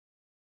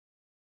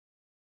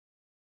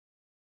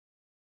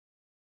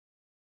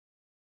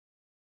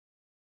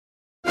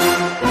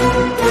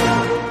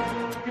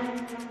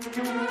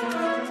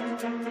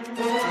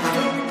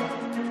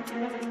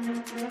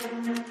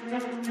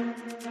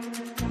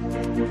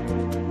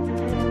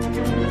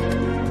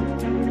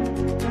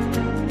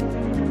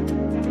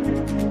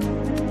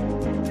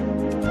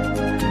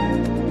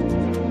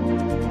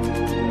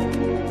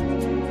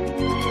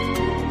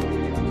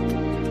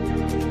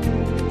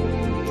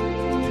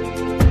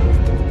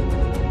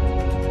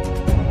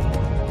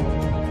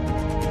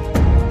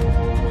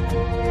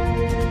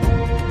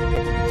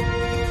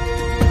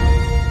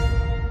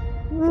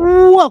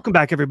Welcome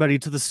back, everybody,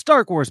 to the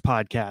Star Wars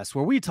podcast,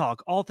 where we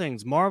talk all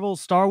things Marvel,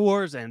 Star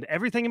Wars, and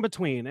everything in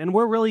between. And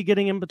we're really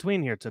getting in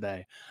between here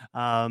today.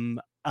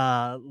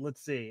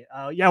 Let's see.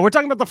 We're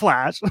talking about The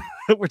Flash.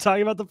 We're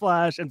talking about The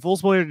Flash and full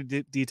spoiler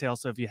detail.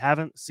 So if you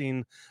haven't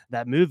seen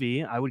that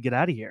movie, I would get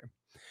out of here.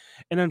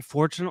 And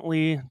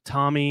unfortunately,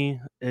 Tommy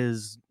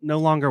is no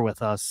longer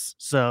with us.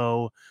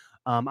 So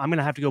I'm going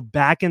to have to go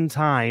back in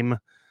time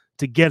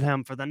to get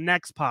him for the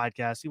next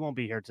podcast. He won't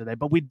be here today,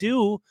 but we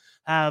do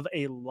have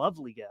a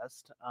lovely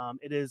guest.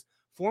 It is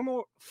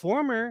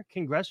former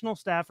congressional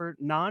staffer,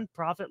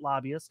 nonprofit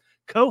lobbyist,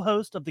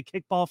 co-host of the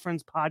Kickball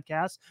Friends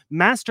podcast,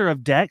 master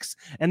of decks,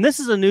 and this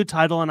is a new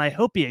title, and I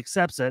hope he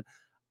accepts it.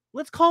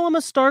 Let's call him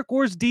a Star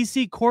Wars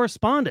DC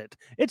correspondent.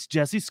 It's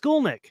Jesse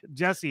Skulnick.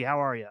 Jesse, how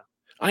are you?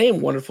 I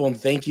am wonderful,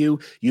 and thank you.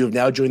 You have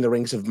now joined the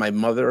ranks of my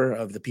mother,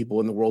 of the people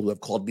in the world who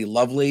have called me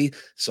lovely.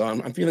 So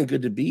I'm feeling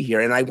good to be here.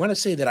 And I want to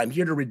say that I'm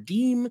here to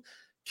redeem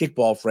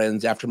Kickball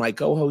Friends after my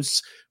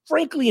co-host's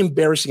frankly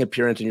embarrassing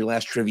appearance in your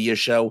last trivia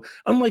show.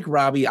 Unlike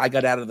Robbie, I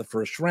got out of the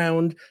first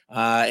round,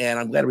 and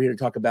I'm glad we're here to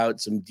talk about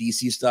some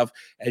DC stuff.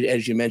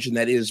 As you mentioned,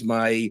 that is if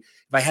I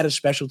had a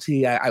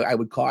specialty, I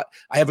would call it,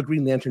 I have a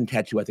Green Lantern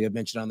tattoo, I think I've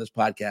mentioned on this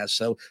podcast.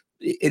 So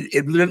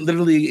it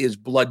literally is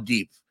blood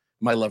deep,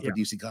 my love for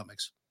DC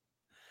Comics.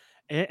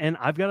 And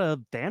I've got a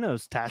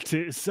Thanos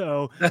tattoo.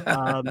 So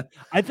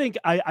I think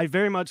I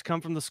very much come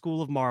from the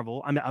school of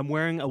Marvel. I'm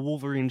wearing a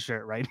Wolverine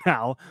shirt right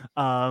now.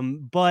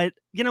 But,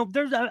 you know,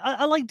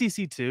 I like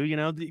DC too. You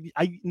know,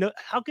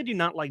 how could you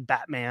not like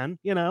Batman?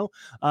 You know,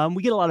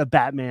 we get a lot of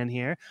Batman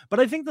here. But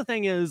I think the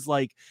thing is,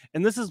 like,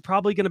 and this is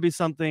probably going to be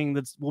something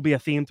will be a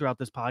theme throughout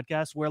this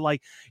podcast where,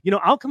 like, you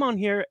know, I'll come on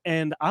here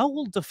and I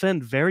will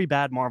defend very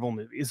bad Marvel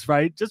movies,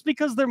 right? Just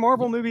because they're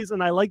Marvel movies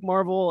and I like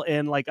Marvel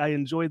and, like, I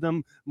enjoy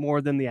them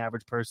more than the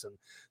average person.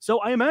 So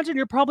I imagine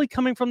you're probably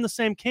coming from the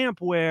same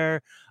camp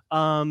where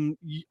are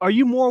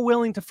you more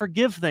willing to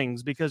forgive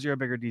things because you're a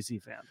bigger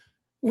DC fan?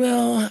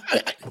 Well,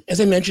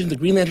 as I mentioned, the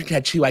Green Lantern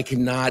tattoo, I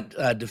cannot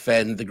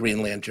defend the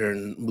Green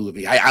Lantern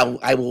movie.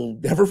 I will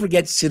never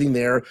forget sitting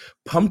there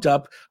pumped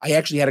up. I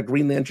actually had a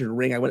Green Lantern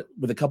ring. I went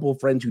with a couple of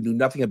friends who knew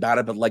nothing about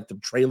it, but liked the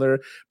trailer,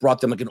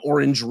 brought them like an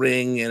orange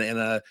ring and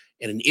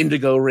an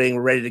indigo ring,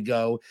 ready to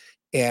go.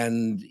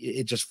 And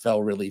it just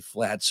fell really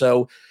flat.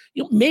 So,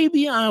 you know,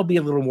 maybe I'll be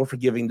a little more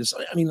forgiving.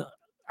 I mean,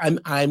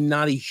 I'm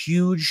not a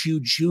huge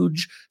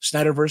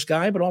Snyderverse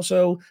guy, but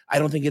also I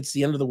don't think it's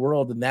the end of the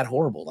world and that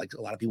horrible like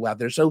a lot of people out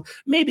there. So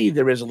maybe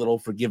there is a little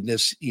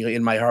forgiveness, you know,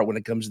 in my heart when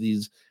it comes to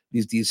these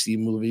DC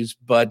movies.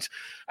 But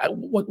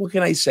what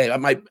can I say?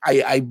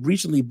 I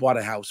recently bought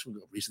a house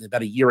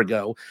about a year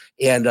ago,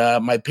 and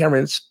my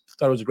parents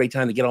thought it was a great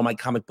time to get all my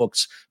comic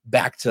books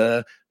back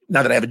to.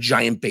 Now that I have a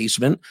giant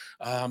basement.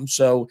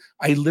 So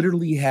I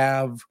literally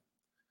have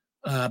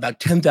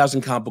about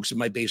 10,000 comic books in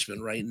my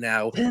basement right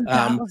now.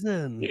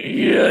 10,000.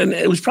 Yeah, and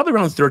it was probably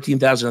around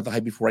 13,000 at the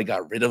height before I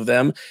got rid of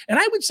them. And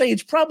I would say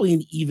it's probably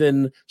an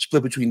even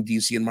split between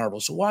DC and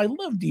Marvel. So while I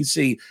love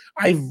DC,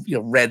 I've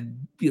read.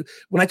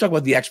 When I talk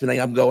about the X-Men,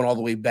 I'm going all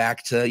the way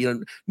back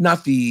to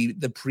not the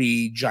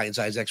pre-Giant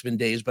Size X-Men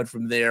days, but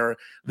from there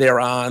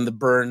on, the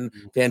Byrne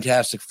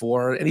Fantastic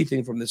Four,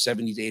 anything from the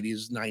 70s,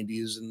 80s,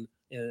 90s,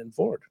 and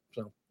forward.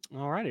 So.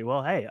 Alrighty.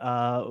 Well, hey,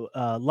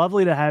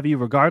 lovely to have you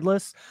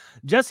regardless.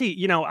 Jesse,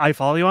 you know, I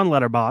follow you on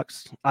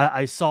Letterboxd.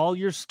 I saw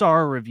your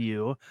star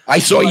review. I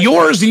saw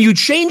yours and you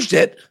changed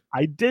it.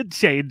 I did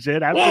change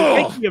it. I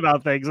was thinking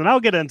about things, and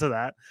I'll get into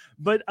that.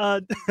 But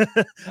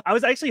I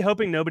was actually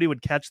hoping nobody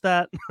would catch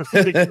that.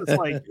 Because,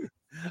 like,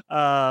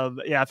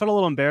 I felt a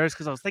little embarrassed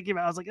because I was thinking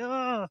about it. I was like,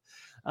 oh.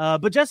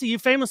 But Jesse, you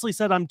famously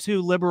said I'm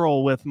too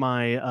liberal with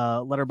my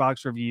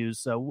Letterboxd reviews,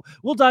 so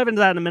we'll dive into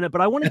that in a minute.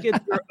 But I want to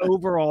get your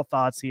overall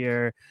thoughts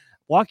here.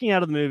 Walking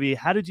out of the movie,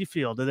 how did you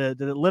feel?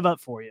 Did it live up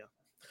for you?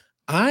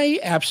 I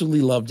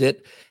absolutely loved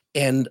it,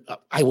 and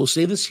I will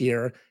say this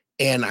here,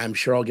 and I'm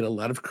sure I'll get a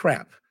lot of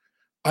crap.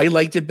 I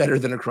liked it better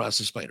than Across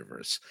the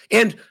Spider-Verse.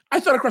 And I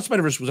thought Across the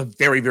Spider-Verse was a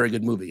very, very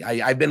good movie.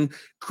 I've been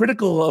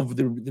critical of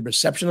the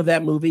reception of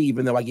that movie,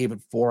 even though I gave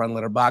it 4 on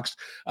Letterboxd.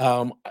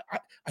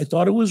 I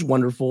thought it was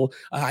wonderful.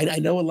 I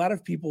know a lot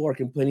of people are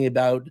complaining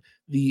about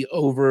the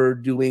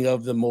overdoing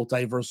of the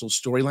multiversal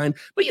storyline,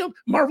 but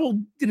Marvel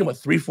did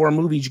 3-4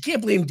 movies. You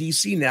can't blame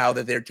DC now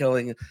that they're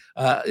telling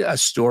a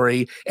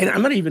story. And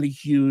I'm not even a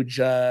huge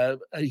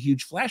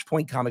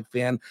Flashpoint comic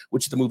fan,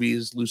 which the movie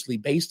is loosely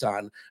based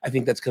on. I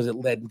think that's because it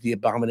led to the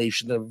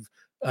abomination of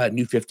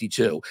New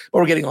 52. But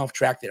we're getting off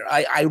track there.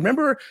 I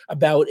remember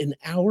about an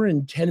hour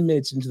and 10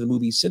 minutes into the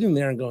movie, sitting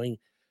there and going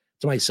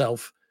to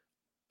myself,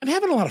 I'm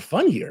having a lot of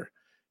fun here.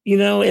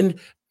 And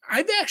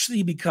I've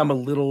actually become a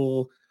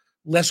little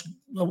less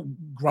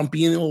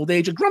grumpy in old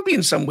age. Grumpy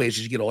in some ways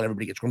as you get old,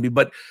 everybody gets grumpy,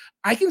 but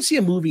I can see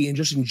a movie and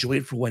just enjoy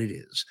it for what it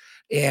is.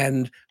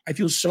 And I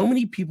feel so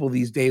many people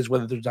these days,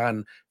 whether they're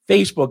on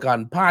Facebook,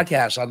 on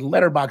podcasts, on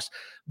Letterboxd,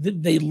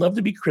 they love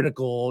to be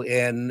critical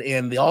and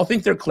they all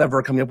think they're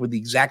clever coming up with the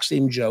exact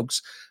same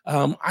jokes.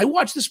 I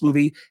watched this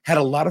movie, had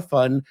a lot of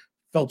fun,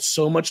 felt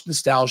so much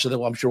nostalgia that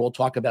I'm sure we'll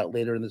talk about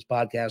later in this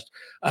podcast.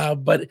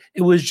 But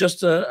it was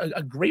just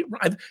a great.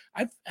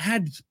 I've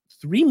had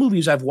 3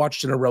 movies I've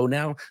watched in a row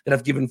now that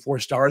I've given 4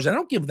 stars. I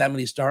don't give that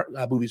many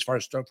movies 4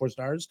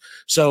 stars,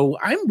 so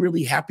I'm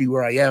really happy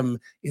where I am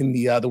in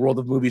the world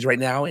of movies right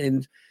now.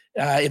 And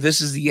if this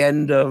is the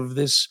end of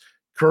this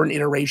current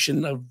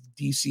iteration of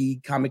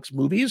DC Comics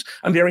movies,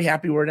 I'm very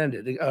happy where it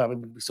ended.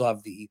 We still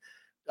have the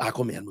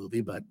Aquaman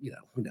movie, but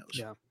who knows?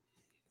 Yeah.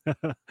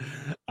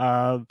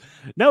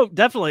 No,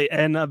 definitely,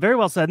 and very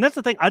well said. And that's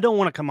the thing, I don't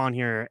want to come on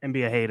here and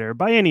be a hater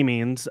by any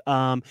means.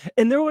 And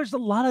there was a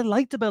lot I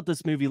liked about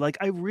this movie. Like,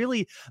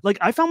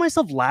 I found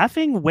myself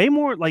laughing way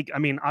more. Like, I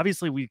mean,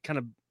 obviously we kind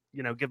of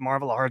give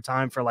Marvel a hard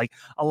time for like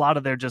a lot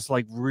of their just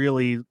like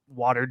really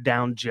watered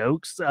down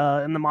jokes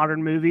in the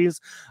modern movies,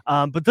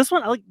 but this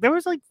one, like, there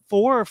was like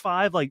 4 or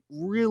 5 like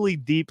really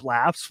deep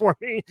laughs for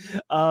me.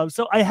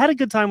 So I had a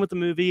good time with the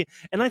movie,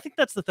 and I think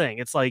that's the thing.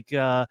 It's like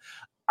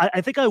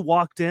I think I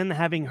walked in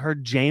having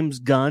heard James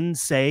Gunn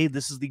say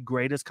this is the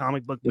greatest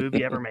comic book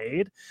movie ever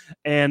made,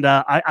 and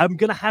I'm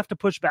gonna have to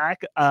push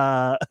back.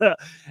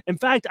 In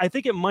fact, I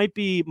think it might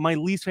be my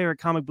least favorite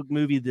comic book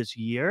movie this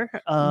year.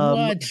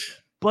 What?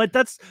 But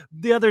that's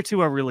the other 2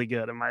 are really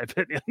good in my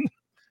opinion.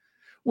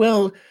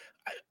 Well,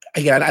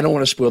 again, I don't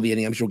want to spoil the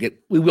ending. I'm sure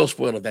we will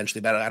spoil it eventually,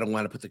 but I don't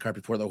want to put the cart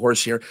before the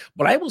horse here.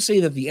 But I will say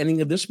that the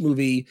ending of this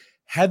movie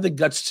had the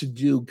guts to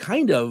do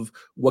kind of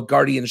what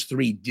Guardians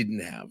 3 didn't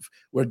have,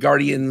 where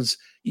Guardians,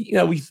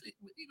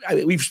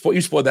 we've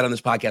spoiled that on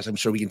this podcast. I'm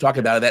sure we can talk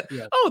about it.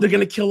 That, oh, they're going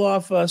to kill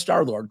off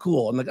Star-Lord.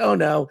 Cool. I'm like, oh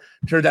no,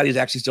 turns out he's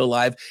actually still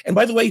alive. And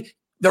by the way,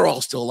 they're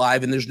all still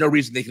alive, and there's no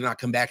reason they cannot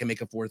come back and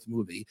make a 4th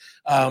movie.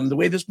 The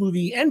way this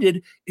movie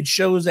ended, it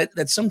shows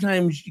that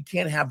sometimes you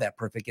can't have that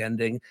perfect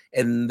ending,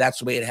 and that's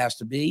the way it has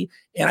to be.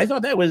 And I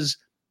thought that was,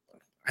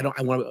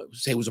 I want to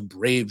say it was a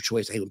brave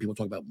choice. I hate when people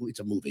talk about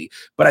it's a movie,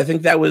 but I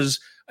think that was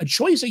a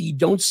choice that you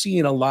don't see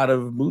in a lot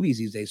of movies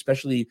these days,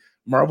 especially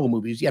Marvel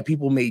movies. Yeah,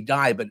 people may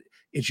die, but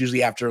it's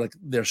usually after like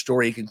their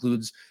story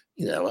concludes,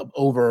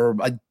 over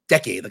a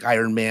decade, like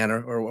Iron Man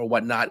or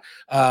whatnot.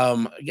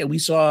 Again, we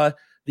saw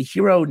the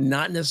hero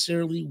not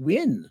necessarily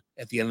win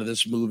at the end of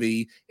this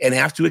movie and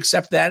have to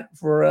accept that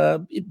for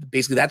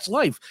basically that's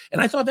life.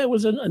 And I thought that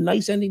was a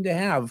nice ending to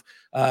have,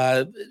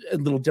 a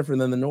little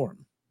different than the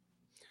norm.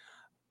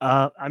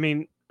 I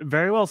mean,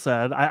 very well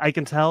said. I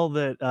can tell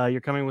that you're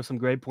coming with some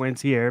great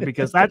points here,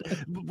 because that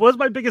was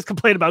my biggest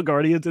complaint about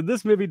Guardians, and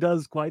this movie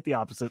does quite the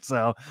opposite.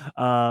 So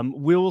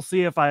we will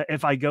see if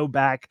I go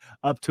back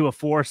up to a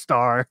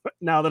 4-star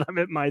now that I'm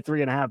at my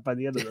 3.5 by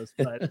the end of this.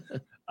 But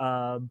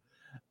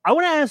I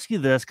want to ask you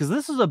this, because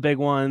this is a big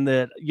one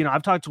that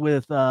I've talked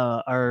with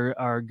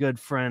our good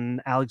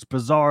friend Alex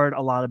Brizard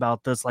a lot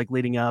about this, like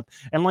leading up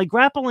and like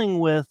grappling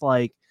with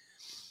like,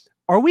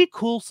 are we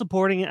cool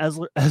supporting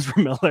Ezra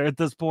Miller at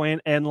this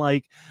point? And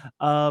like,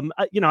 I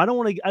don't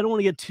want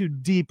to get too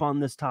deep on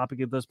this topic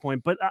at this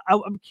point, but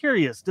I'm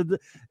curious.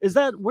 Is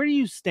that where do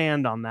you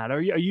stand on that? Are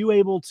you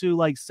able to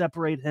like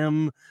separate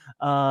him?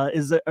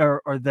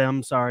 Or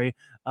them? Sorry.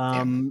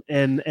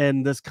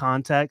 In this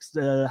context,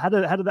 how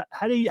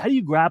do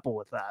you grapple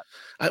with that?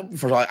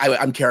 First of all,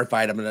 I'm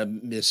terrified. I'm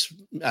going to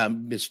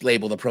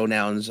mislabel the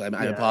pronouns. I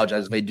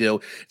apologize if I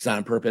do. It's not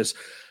on purpose.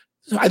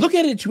 So I look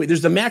at it 2 ways.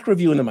 There's the macro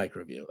view and the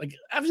micro view. Like,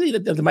 obviously,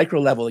 at the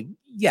micro level, like,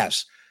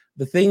 yes,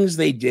 the things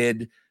they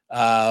did,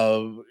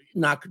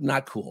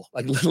 not cool.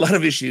 Like a lot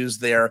of issues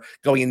there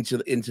going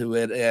into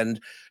it,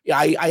 and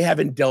I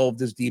haven't delved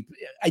as deep.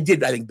 I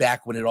did, I think,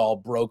 back when it all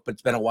broke, but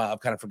it's been a while.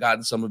 I've kind of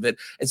forgotten some of it.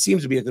 It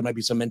seems to be that there might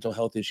be some mental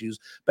health issues,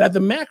 but at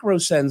the macro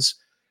sense,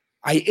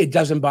 it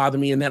doesn't bother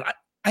me. And then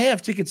I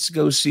have tickets to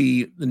go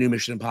see the new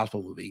Mission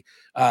Impossible movie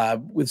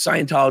with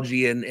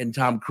Scientology and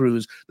Tom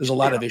Cruise. There's a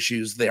lot of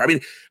issues there. I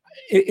mean,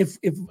 if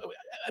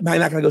I'm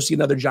not going to go see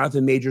another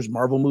Jonathan Majors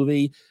Marvel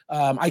movie,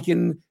 I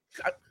can't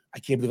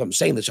believe I'm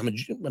saying this.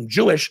 I'm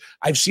Jewish.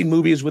 I've seen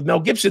movies with Mel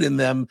Gibson in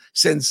them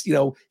since,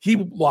 he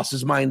lost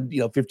his mind,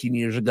 15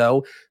 years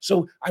ago.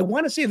 So I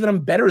want to say that I'm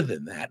better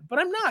than that, but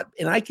I'm not.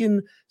 And I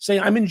can say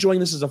I'm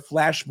enjoying this as a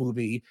Flash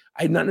movie.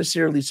 I'm not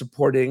necessarily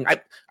supporting,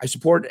 I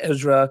support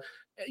Ezra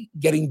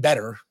getting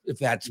better if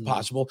that's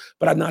possible,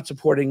 but I'm not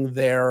supporting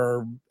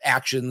their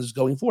actions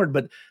going forward.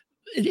 But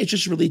it's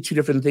just really 2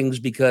 different things,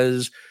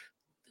 because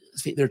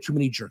there are too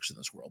many jerks in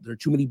this world. There are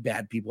too many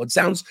bad people. It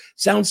sounds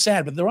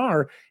sad, but there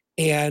are.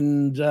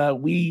 And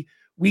we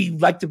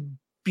like to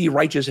be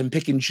righteous and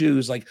pick and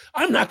choose. Like,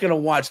 I'm not going to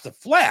watch The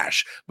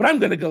Flash, but I'm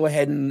going to go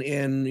ahead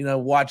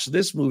and watch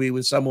this movie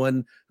with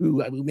someone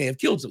who may have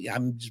killed somebody.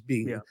 I'm just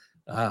being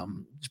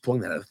just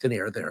pulling that out of thin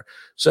air there.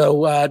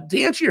 So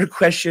to answer your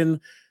question,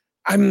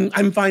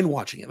 I'm fine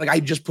watching it. Like, I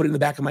just put it in the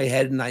back of my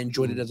head and I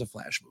enjoyed it as a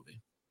Flash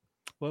movie.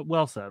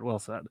 Well said. Well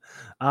said.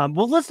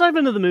 Well, let's dive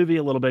into the movie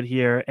a little bit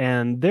here.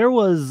 And there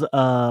was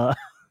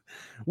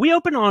we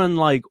open on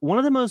like one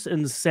of the most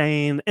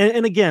insane,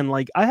 and again,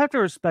 like, I have to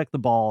respect the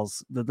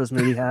balls that this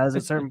movie has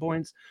at certain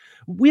points.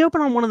 We open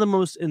on one of the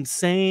most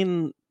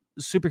insane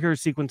superhero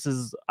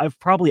sequences I've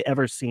probably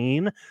ever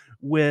seen,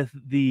 with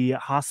the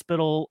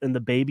hospital and the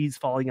babies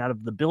falling out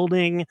of the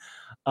building.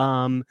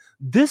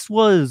 This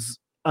was,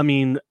 I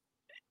mean,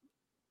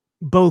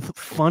 both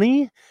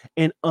funny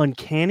and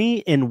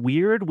uncanny and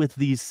weird with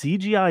these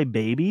CGI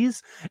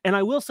babies. And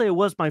I will say it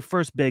was my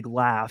first big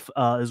laugh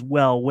as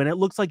well, when it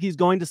looks like he's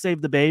going to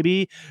save the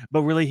baby,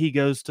 but really he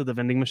goes to the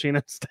vending machine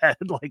instead.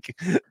 Like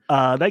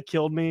that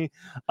killed me.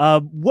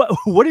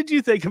 What did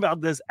you think about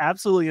this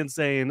absolutely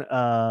insane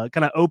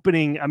kind of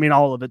opening? I mean,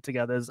 all of it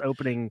together is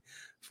opening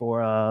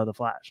for the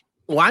Flash.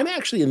 Well, I'm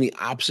actually in the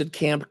opposite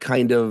camp,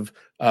 kind of,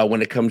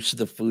 when it comes to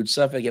the food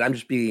stuff. Again, I'm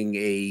just being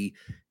a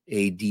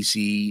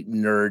DC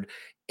nerd.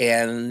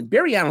 And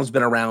Barry Allen's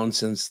been around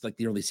since like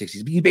the early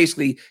 60s. He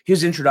basically,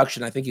 his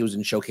introduction, I think he was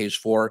in Showcase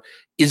 4,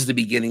 is the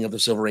beginning of the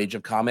Silver Age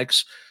of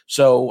comics.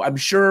 So I'm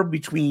sure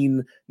between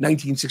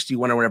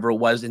 1961 or whatever it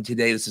was and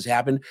today this has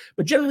happened.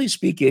 But generally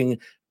speaking,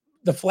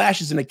 the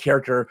Flash isn't a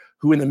character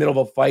who in the middle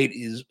of a fight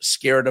is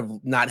scared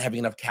of not having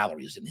enough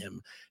calories in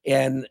him.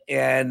 And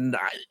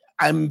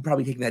I'm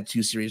probably taking that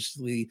too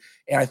seriously.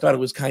 And I thought it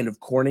was kind of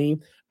corny.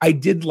 I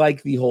did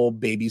like the whole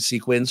baby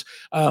sequence.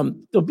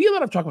 There'll be a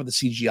lot of talk about the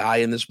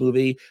CGI in this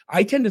movie.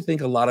 I tend to think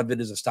a lot of it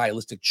is a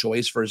stylistic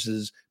choice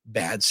versus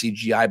bad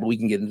CGI, but we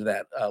can get into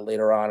that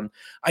later on.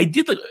 I'm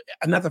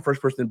not the first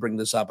person to bring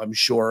this up. I'm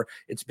sure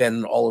it's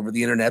been all over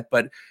the internet,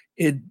 but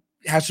it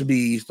has to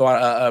be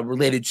thought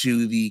related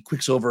to the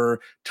Quicksilver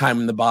time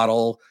in the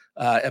bottle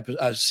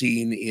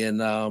scene in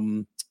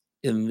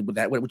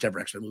that whichever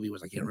X-Men movie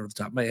was, I can't remember off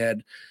the top of my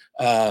head,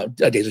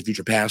 Days of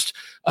Future Past,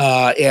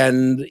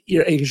 and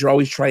because you're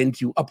always trying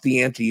to up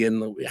the ante,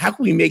 and how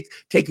can we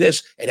take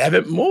this and have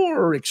it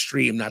more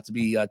extreme, not to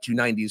be too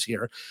 90s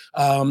here,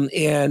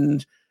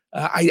 and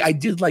I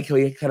did like how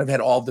he kind of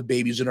had all the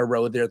babies in a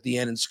row there at the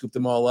end and scooped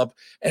them all up.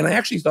 And I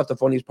actually thought the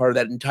funniest part of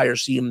that entire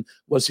scene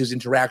was his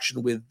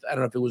interaction with, I don't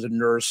know if it was a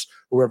nurse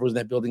or whoever was in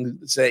that building,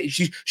 say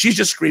she's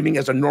just screaming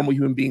as a normal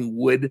human being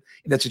would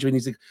in that situation.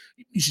 He's like,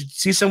 you should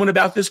see someone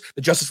about this.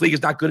 The Justice League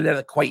is not good at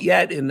it quite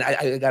yet. And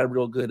I got a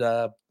real good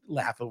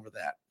laugh over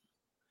that.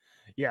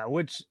 Yeah,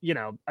 which,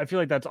 I feel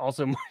like that's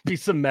also might be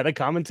some meta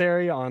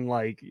commentary on,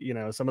 like,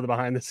 some of the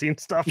behind the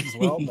scenes stuff as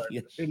well, but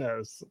who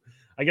knows?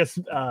 I guess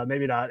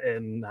maybe not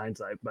in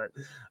hindsight, but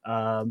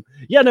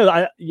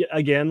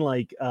again,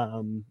 like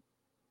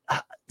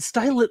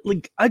style it,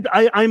 like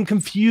I'm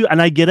confused,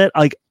 and I get it,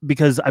 like,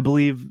 because I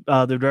believe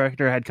the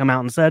director had come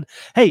out and said,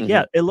 hey,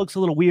 yeah, it looks a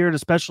little weird,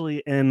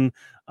 especially in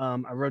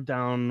I wrote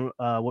down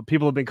what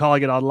people have been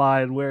calling it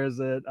online. Where is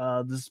it?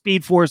 The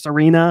Speed Force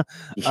Arena.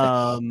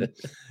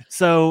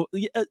 So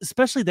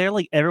especially there,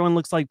 like, everyone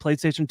looks like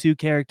PlayStation 2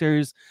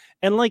 characters,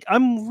 and like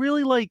I'm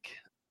really, like,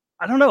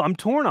 I don't know, I'm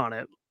torn on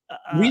it.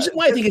 The reason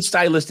why I think it's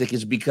stylistic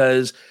is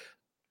because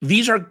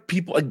these are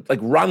people like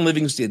Ron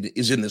Livingston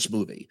is in this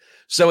movie.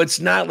 So it's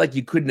not like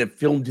you couldn't have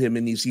filmed him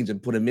in these scenes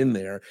and put him in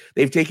there.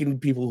 They've taken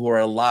people who are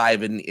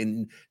alive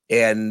and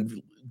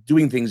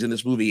doing things in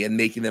this movie and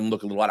making them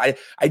look a little odd.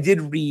 I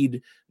did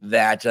read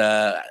that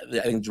I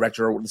think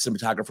director or the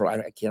cinematographer,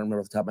 I can't remember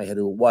off the top of my head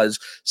who it was,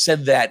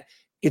 said that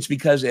it's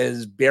because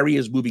as Barry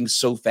is moving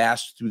so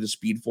fast through the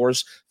Speed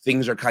Force,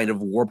 things are kind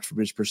of warped from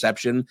his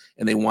perception,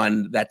 and they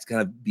want that to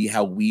kind of be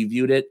how we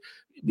viewed it.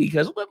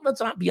 Because let's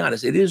not be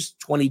honest, it is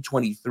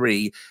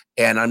 2023,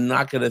 and I'm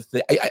not going to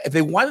think if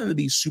they wanted to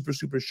be super,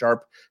 super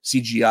sharp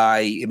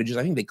CGI images,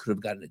 I think they could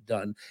have gotten it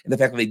done. And the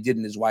fact that they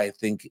didn't is why I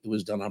think it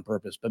was done on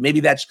purpose. But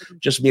maybe that's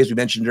just me, as we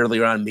mentioned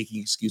earlier on,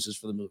 making excuses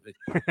for the movie.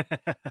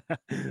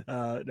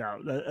 No,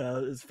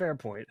 it's a fair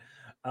point.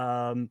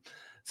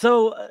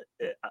 So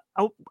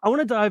I want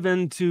to dive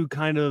into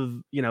kind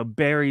of,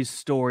 Barry's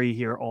story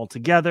here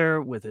altogether,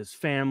 with his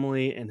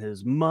family and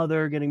his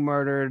mother getting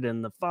murdered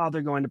and the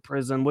father going to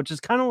prison, which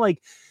is kind of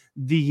like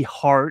the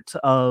heart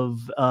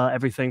of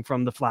everything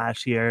from the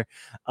Flash here.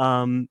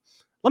 Let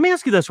me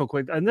ask you this real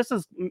quick, and this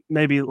is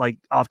maybe like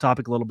off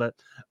topic a little bit.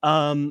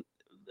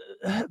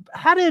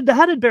 How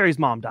did Barry's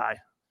mom die?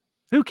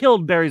 Who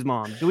killed Barry's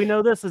mom? Do we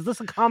know this? Is this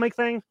a comic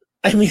thing?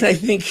 I mean, I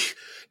think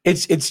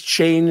it's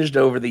changed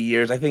over the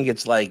years. I think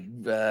it's like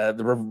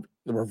the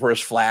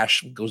Reverse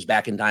Flash goes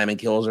back in time and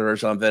kills her or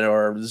something,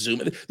 or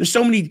Zoom. There's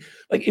so many,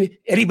 like,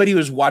 anybody who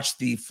has watched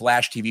the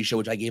Flash TV show,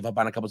 which I gave up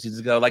on a couple seasons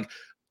ago, like,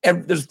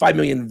 there's 5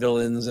 million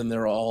villains and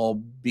they're all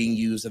being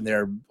used and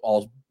they're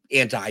all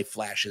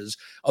anti-Flashes.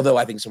 Although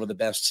I think some of the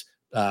best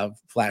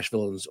Flash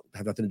villains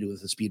have nothing to do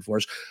with the Speed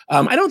Force.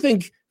 I don't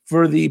think,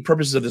 for the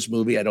purposes of this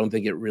movie, I don't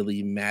think it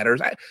really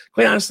matters.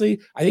 Quite honestly,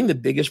 I think the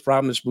biggest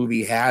problem this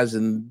movie has,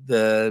 and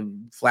the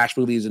Flash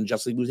movies and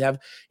Justice League movies have,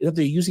 is that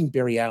they're using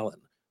Barry Allen.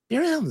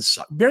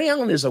 Barry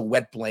Allen is a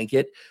wet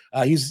blanket.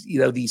 He's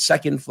the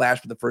second Flash,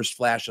 but the first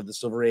Flash of the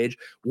Silver Age.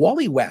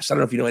 Wally West, I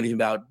don't know if you know anything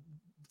about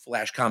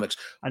Flash comics.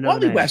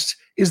 Wally West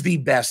is the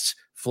best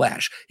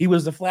Flash. He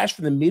was the Flash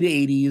from the mid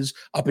 80s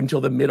up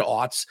until the mid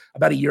aughts.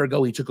 About a year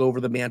ago, he took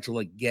over the mantle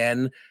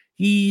again.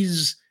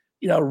 He's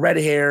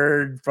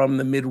red-haired from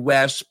the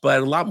Midwest,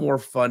 but a lot more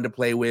fun to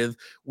play with,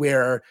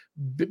 where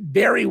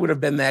Barry would have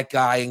been that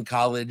guy in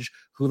college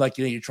who, like,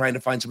 you're trying to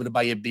find someone to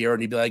buy you a beer,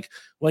 and he'd be like,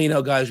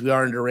 well, guys, we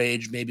are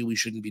underage. Maybe we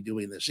shouldn't be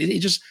doing this.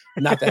 He's just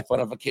not that fun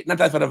of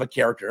a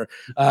character.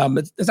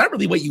 It's not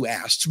really what you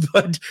asked,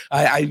 but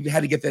I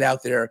had to get that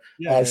out there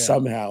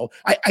somehow.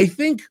 I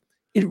think,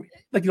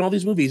 like in all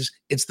these movies,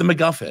 it's the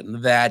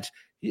MacGuffin that,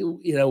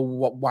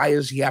 why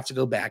does he have to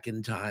go back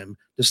in time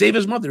to save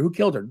his mother who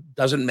killed her?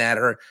 Doesn't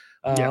matter.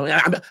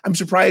 I'm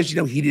surprised,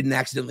 he didn't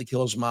accidentally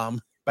kill his mom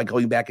by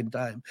going back in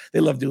time. They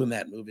love doing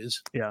that in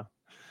movies. Yeah.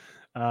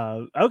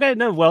 Okay,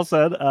 no, well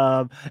said.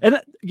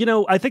 And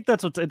I think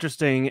that's what's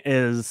interesting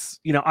is,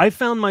 I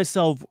found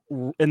myself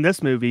in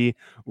this movie,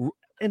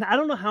 and I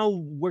don't know how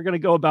we're gonna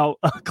go about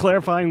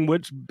clarifying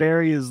which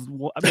Barry is.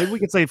 Maybe we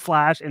could say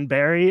Flash and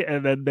Barry,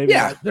 and then maybe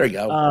there you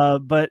go.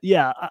 But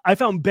yeah, I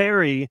found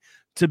Barry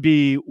to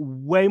be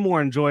way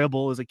more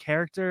enjoyable as a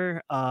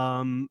character.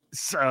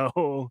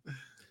 So.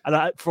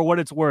 For what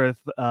it's worth,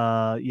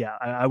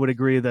 I would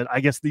agree that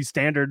I guess the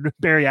standard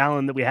Barry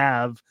Allen that we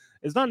have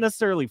is not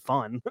necessarily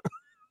fun.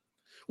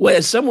 Well,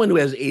 as someone who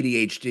has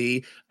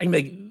ADHD, I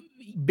mean,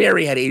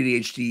 Barry had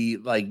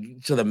ADHD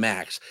like to the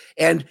max,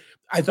 and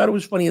I thought it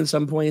was funny in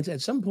some points. At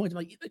some point, I'm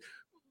like,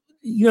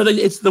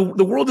 it's the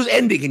world is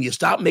ending, and you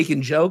stop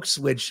making jokes,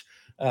 which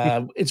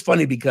it's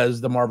funny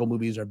because the Marvel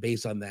movies are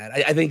based on that.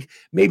 I think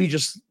maybe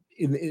just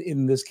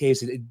in this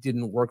case, it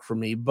didn't work for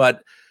me,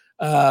 but.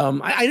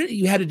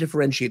 You had to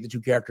differentiate the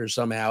two characters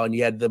somehow, and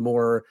you had the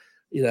more,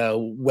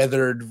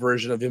 weathered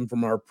version of him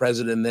from our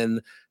present, and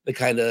then the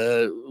kind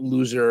of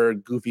loser,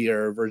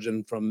 goofier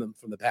version from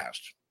the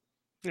past.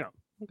 Yeah.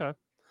 Okay.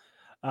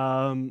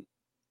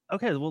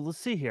 Okay. Well, let's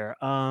see here.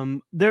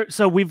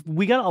 So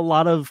we got a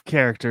lot of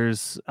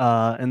characters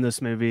in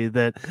this movie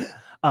that.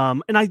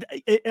 And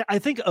I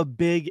think a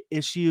big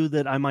issue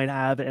that I might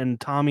have, and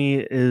Tommy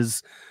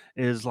is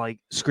like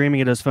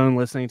screaming at his phone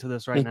listening to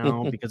this right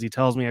now because he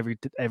tells me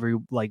every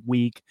like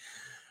week,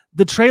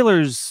 the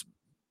trailers,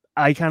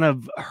 I kind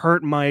of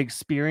hurt my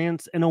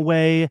experience in a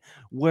way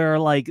where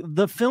like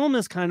the film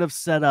is kind of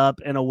set up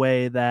in a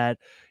way that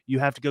you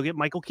have to go get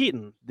Michael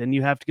Keaton, then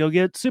you have to go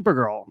get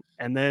Supergirl,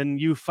 and then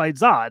you fight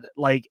Zod,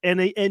 like,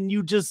 and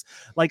you just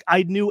like,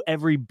 I knew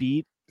every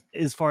beat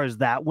as far as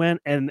that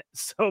went, and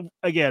so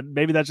again,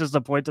 maybe that's just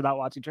a point to not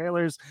watching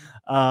trailers.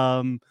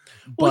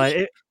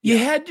 But you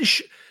had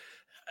to.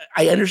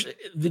 I understand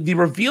the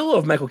reveal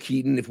of Michael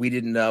Keaton, if we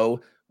didn't know,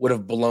 would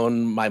have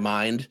blown my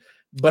mind.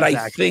 But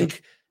exactly. I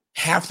think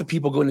half the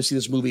people going to see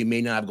this movie may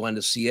not have gone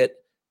to see it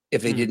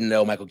if they didn't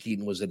know Michael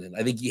Keaton was in it.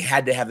 I think you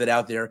had to have that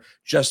out there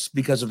just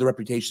because of the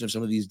reputation of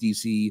some of these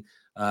DC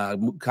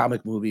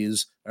comic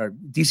movies, or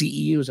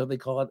DCEU is what they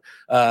call it.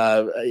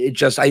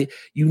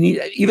 You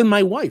need, even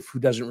my wife, who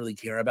doesn't really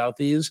care about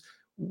these,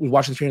 was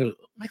watching the trailer.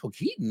 Michael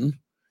Keaton,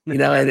 and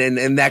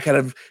that kind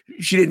of,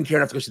 she didn't care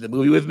enough to go see the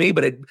movie with me,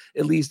 but it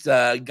at least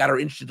got her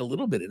interested a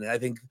little bit in it. I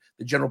think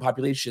the general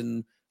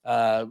population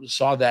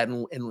saw that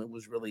and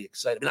was really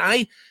excited.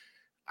 And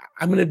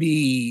I'm going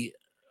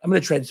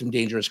to tread some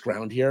dangerous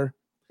ground here.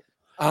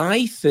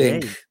 I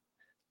think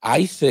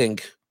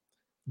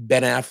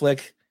Ben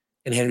Affleck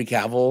and Henry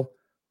Cavill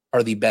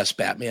are the best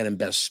Batman and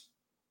best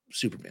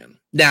Superman.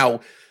 Now,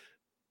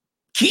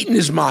 Keaton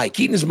is my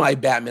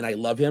Batman. I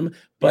love him,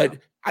 but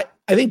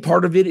I think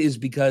part of it is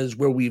because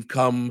where we've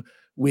come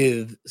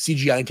with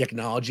CGI and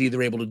technology,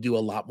 they're able to do a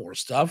lot more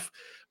stuff.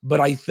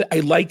 But I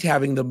liked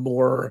having the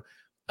more.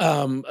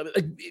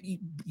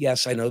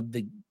 Yes, I know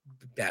the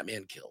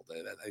Batman killed.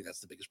 I think that's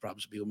the biggest problem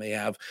some people may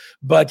have.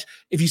 But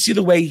if you see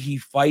the way he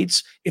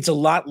fights, it's a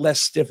lot less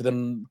stiff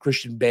than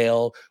Christian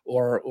Bale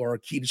or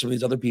Keaton, some of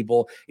these other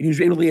people. And he was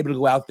really able to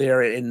go out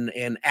there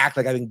and act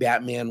like I think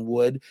Batman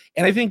would.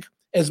 And I think,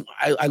 as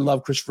I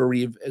love Christopher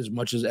Reeve as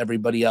much as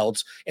everybody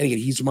else. And again,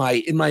 he's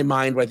in my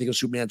mind, when I think of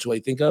Superman, that's who I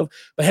think of.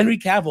 But Henry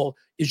Cavill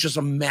is just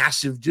a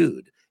massive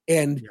dude.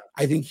 And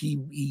I think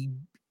he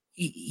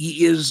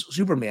is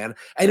Superman.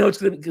 I know it's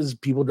going to be because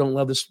people don't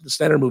love the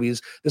Snyder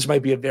movies. This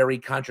might be a very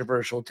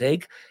controversial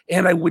take,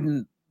 and I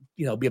wouldn't,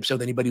 be upset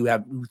with anybody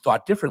who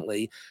thought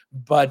differently.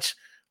 But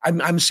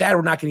I'm sad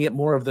we're not going to get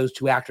more of those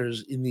two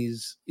actors in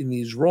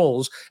these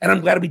roles, and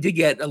I'm glad we did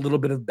get a little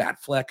bit of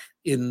Batfleck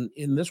in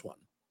this one.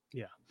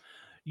 Yeah.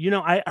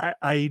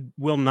 I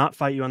will not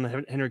fight you on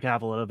the Henry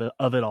Cavill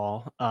of it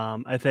all.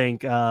 I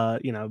think, Ben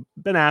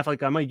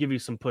Affleck, I might give you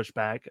some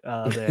pushback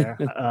there.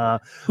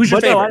 Who's your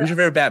favorite? Who's your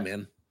favorite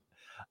Batman?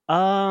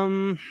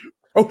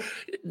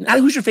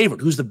 Who's your favorite?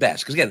 Who's the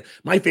best? Because again,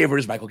 my favorite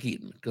is Michael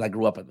Keaton because I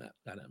grew up on that.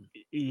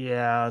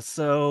 Yeah,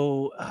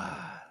 so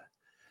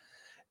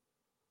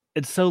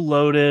it's so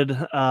loaded.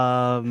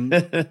 I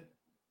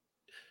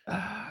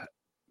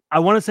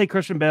want to say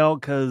Christian Bale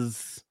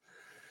because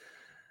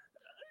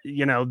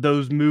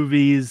those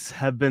movies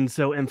have been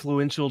so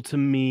influential to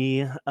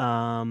me.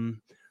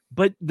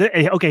 But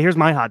here's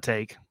my hot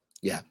take.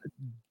 Yeah,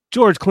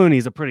 George Clooney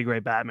is a pretty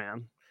great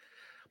Batman.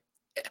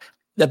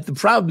 The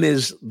problem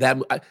is that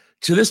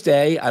to this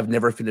day, I've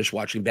never finished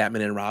watching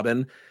Batman and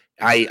Robin.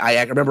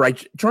 I remember I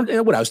turned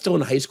when I was still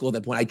in high school at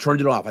that point. I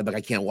turned it off. I'm like,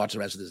 I can't watch the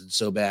rest of this. It's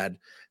so bad.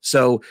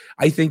 So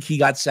I think he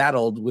got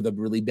saddled with a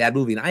really bad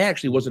movie. And I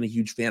actually wasn't a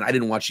huge fan. I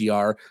didn't watch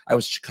ER. I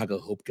was a Chicago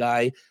Hope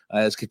guy,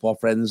 as Kickball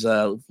Friends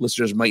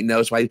listeners might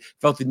know. So I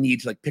felt the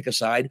need to like pick a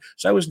side.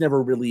 So I was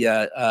never really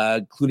a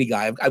Clooney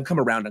guy. I've come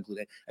around on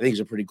Clooney. I think he's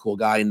a pretty cool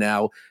guy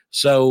now.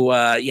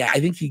 So yeah,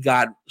 I think he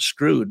got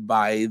screwed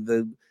by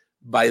the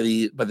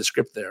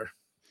script there.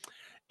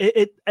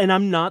 And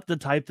I'm not the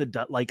type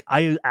that like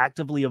I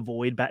actively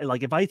avoid bad.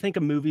 Like if I think a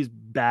movie's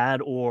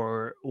bad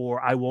or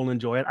I won't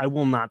enjoy it, I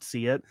will not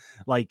see it.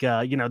 Like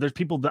there's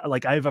people that,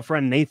 like I have a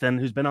friend Nathan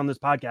who's been on this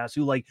podcast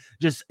who like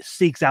just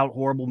seeks out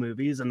horrible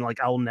movies, and like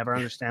I'll never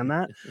understand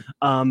that.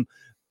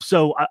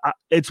 So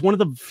it's one of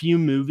the few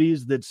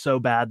movies that's so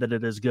bad that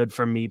it is good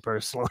for me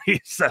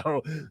personally.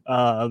 So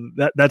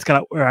that's kind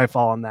of where I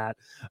fall on that.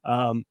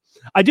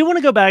 I do want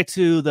to go back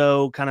to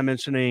though, kind of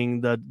mentioning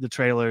the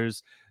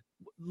trailers.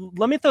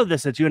 Let me throw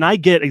this at you, and I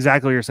get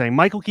exactly what you're saying.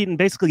 Michael Keaton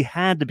basically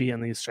had to be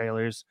in these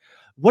trailers.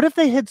 What if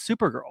they hid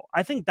Supergirl?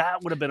 I think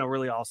that would have been a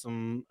really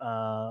awesome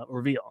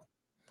reveal.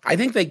 I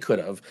think they could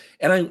have.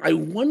 And I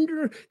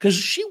wonder, because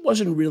she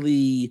wasn't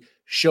really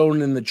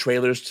shown in the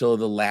trailers till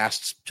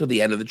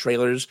the end of the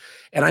trailers.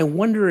 And I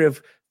wonder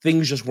if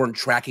things just weren't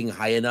tracking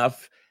high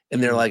enough.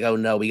 And they're like, oh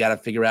no, we got to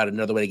figure out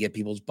another way to get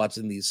people's butts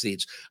in these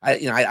seats.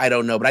 I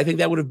don't know, but I think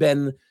that would have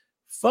been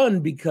fun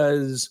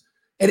because,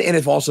 and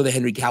if also the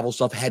Henry Cavill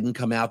stuff hadn't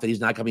come out, that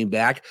he's not coming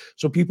back.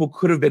 So people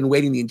could have been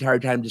waiting the entire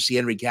time to see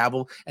Henry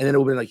Cavill. And then it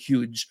would have been a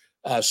huge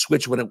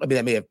switch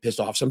that may have pissed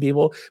off some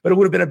people, but it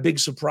would have been a big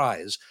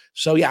surprise.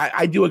 So yeah,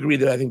 I do agree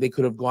that I think they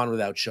could have gone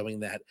without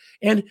showing that.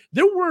 And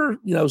there were,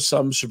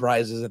 some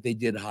surprises that they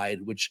did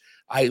hide, which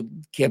I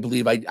can't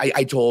believe.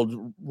 I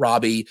told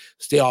Robbie,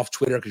 stay off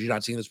Twitter because you're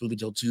not seeing this movie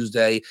till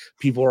Tuesday.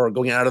 People are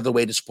going out of their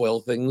way to spoil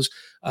things.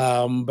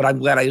 But I'm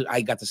glad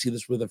I got to see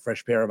this with a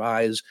fresh pair of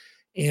eyes.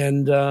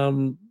 And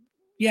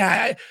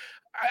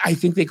I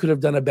think they could have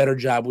done a better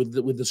job with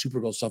the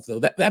Supergirl stuff, though.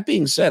 That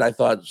being said, I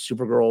thought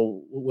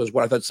Supergirl was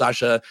what I thought.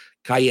 Sasha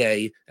Calle,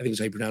 I think is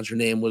how you pronounce her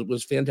name,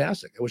 was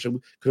fantastic. I wish I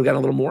could have gotten a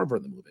little more of her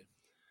in the movie.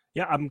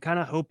 Yeah, I'm kind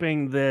of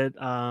hoping that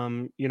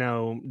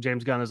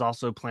James Gunn is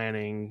also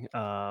planning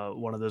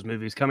one of those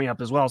movies coming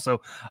up as well.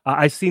 So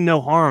I see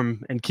no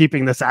harm in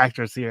keeping this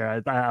actress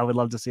here. I would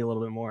love to see a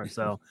little bit more.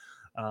 So.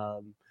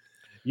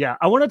 Yeah,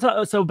 I want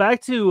to so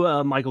back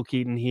to Michael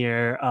Keaton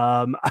here.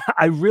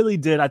 I really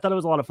did. I thought it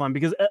was a lot of fun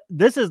because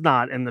this is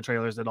not in the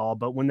trailers at all.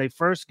 But when they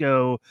first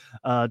go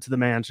to the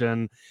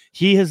mansion,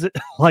 he has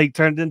like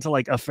turned into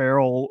like a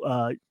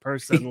feral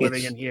person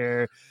living in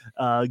here,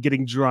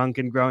 getting drunk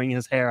and growing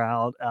his hair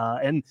out.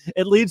 And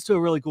it leads to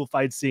a really cool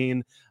fight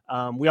scene.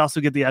 We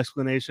also get the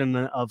explanation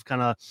of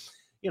kind of,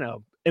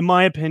 in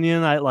my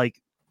opinion,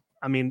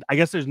 I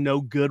guess there's no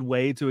good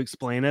way to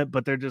explain it,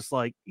 but they're just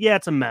like, yeah,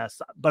 it's a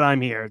mess, but I'm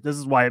here. This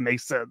is why it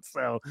makes sense.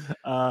 So,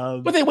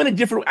 but they went a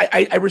different.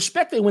 I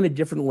respect they went a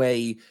different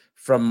way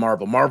from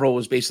Marvel. Marvel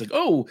was basically,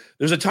 oh,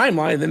 there's a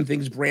timeline, and then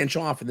things branch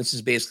off, and this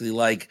is basically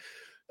like,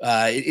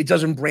 it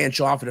doesn't branch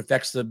off. It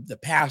affects the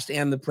past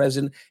and the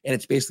present, and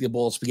it's basically a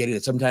bowl of spaghetti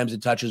that sometimes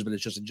it touches, but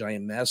it's just a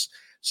giant mess.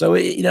 So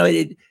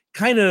it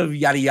kind of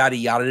yada yada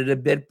yada it a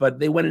bit, but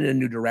they went in a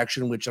new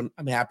direction, which I'm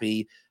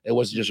happy. It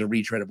wasn't just a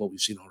retread of what we've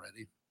seen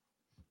already.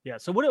 Yeah.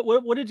 So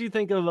what did you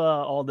think of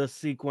all this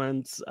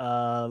sequence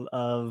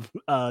of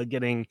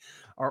getting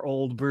our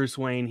old Bruce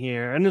Wayne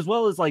here, and as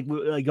well as like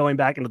going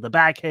back into the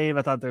Batcave?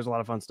 I thought there's a lot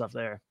of fun stuff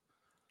there.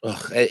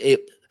 The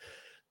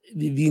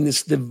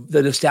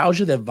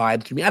nostalgia that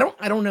vibed through me.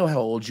 I don't know how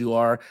old you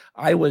are.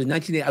 I was born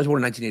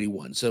in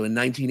 1981. So in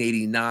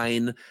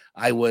 1989,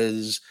 I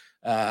was.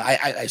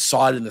 I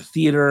saw it in the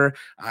theater.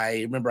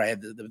 I remember I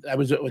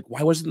was like,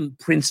 why wasn't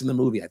Prince in the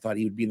movie? I thought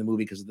he would be in the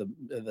movie because of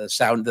the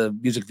sound, the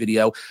music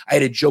video. I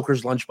had a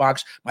Joker's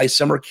lunchbox. My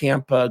summer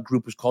camp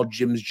group was called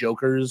Jim's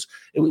Jokers.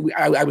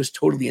 I was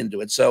totally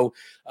into it. So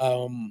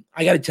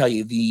I got to tell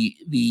you,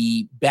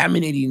 the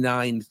Batman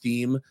 89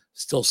 theme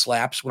still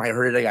slaps. When I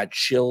heard it, I got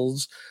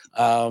chills.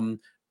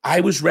 I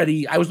was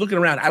ready. I was looking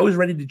around. I was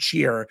ready to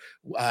cheer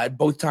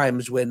both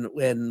times when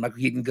Michael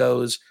Keaton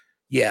goes,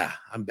 yeah,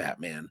 I'm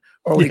Batman.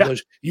 Or when he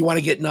goes, you want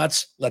to get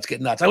nuts? Let's get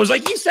nuts. I was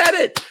like, he said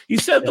it. He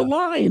said the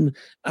line.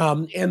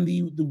 And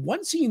the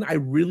one scene I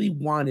really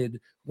wanted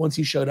once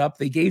he showed up,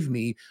 they gave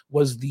me,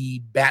 was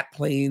the bat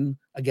plane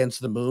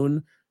against the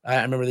moon.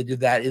 I remember they did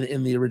that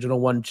in the original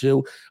one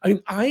too. I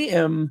mean, I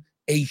am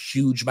a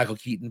huge Michael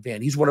Keaton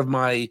fan. He's one of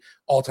my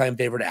all-time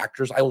favorite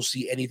actors. I will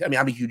see anything. I mean,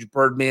 I'm a huge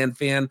Birdman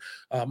fan,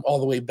 all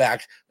the way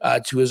back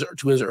to his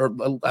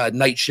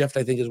Night Shift,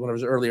 I think is one of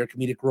his earlier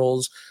comedic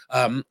roles.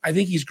 I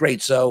think he's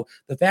great. So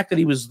the fact that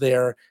he was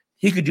there,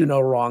 he could do no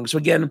wrong. So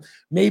again,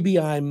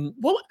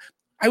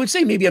 I would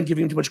say maybe I'm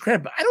giving him too much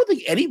credit, but I don't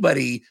think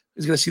anybody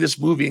is going to see this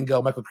movie and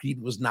go, Michael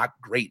Keaton was not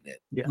great in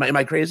it. Yeah. Am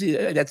I crazy?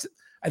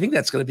 I think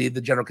that's going to be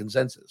the general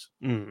consensus.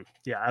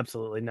 Yeah,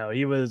 absolutely. No,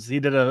 he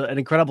did an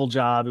incredible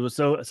job. It was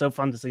so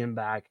fun to see him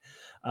back.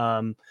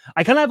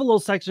 I kind of have a little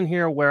section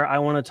here where I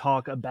want to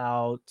talk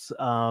about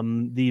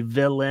the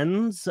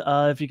villains,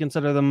 if you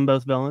consider them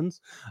both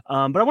villains.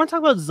 But I want to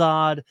talk about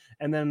Zod,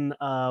 and then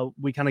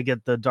we kind of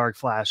get the Dark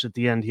Flash at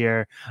the end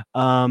here.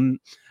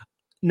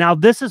 Now,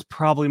 this is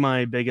probably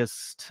my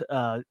biggest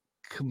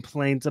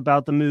complaint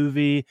about the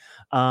movie.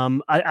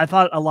 I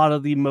thought a lot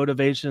of the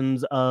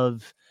motivations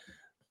of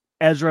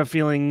Ezra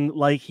feeling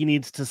like he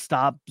needs to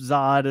stop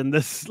Zod and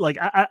this, like,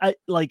 I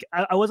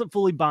wasn't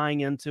fully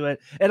buying into it,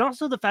 and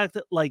also the fact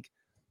that like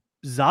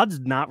Zod's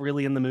not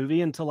really in the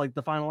movie until like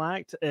the final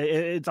act.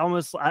 It's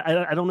almost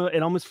I don't know.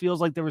 It almost feels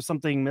like there was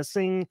something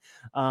missing.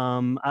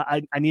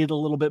 I needed a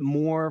little bit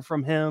more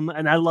from him,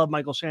 and I love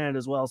Michael Shannon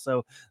as well,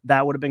 so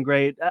that would have been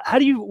great.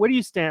 Where do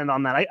you stand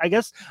on that? I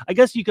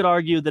guess you could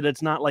argue that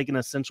it's not like an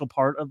essential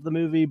part of the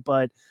movie,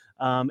 but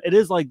it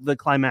is like the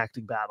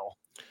climactic battle.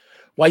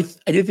 Well,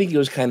 I did think it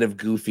was kind of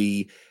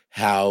goofy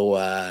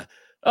how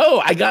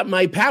I got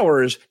my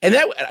powers, and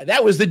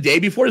that was the day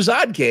before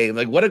Zod came.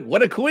 Like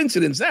what a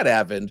coincidence that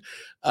happened.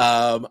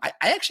 I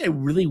actually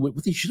really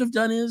what they should have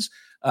done is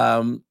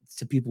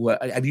to people.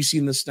 Have you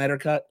seen the Snyder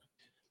Cut?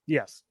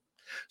 Yes.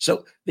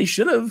 So they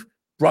should have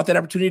brought that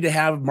opportunity to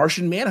have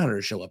Martian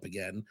Manhunter show up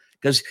again,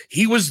 because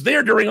he was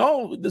there during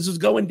all this was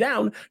going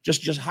down,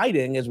 just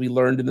hiding, as we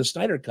learned in the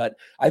Snyder Cut.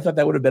 I thought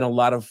that would have been a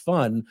lot of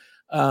fun.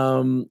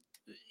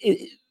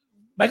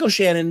 Michael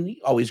Shannon,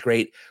 always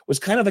great, was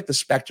kind of like the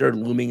specter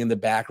looming in the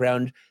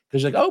background,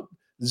 because like, oh,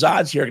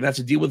 Zod's here, gonna have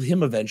to deal with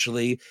him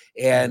eventually,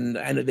 and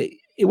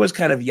it was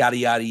kind of yada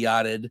yada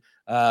yada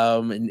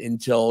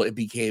until it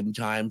became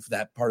time for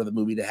that part of the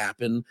movie to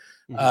happen.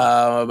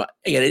 Again,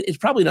 it's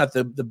probably not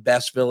the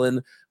best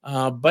villain,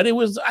 but it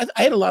was.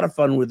 I had a lot of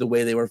fun with the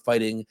way they were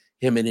fighting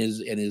him and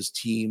his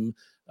team.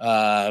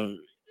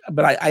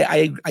 But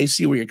I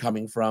see where you're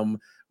coming from,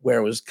 where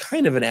it was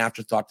kind of an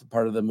afterthought to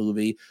part of the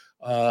movie.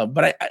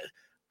 But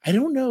I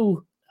don't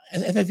know.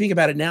 As I think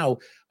about it now,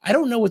 I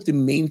don't know what the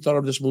main thought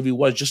of this movie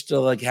was, just to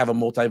like have a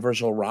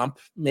multiversal romp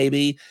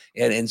maybe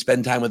and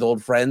spend time with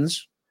old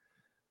friends.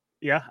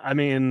 Yeah, I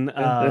mean,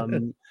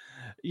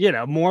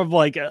 more of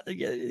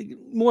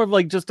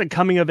like just a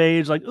coming of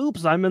age, like,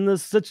 oops, I'm in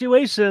this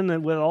situation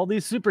and with all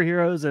these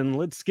superheroes and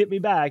let's get me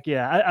back.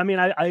 Yeah, I mean,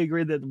 I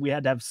agree that we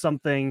had to have some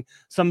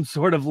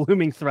sort of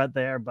looming threat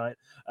there, but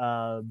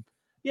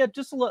yeah,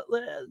 just a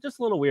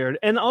little weird.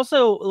 And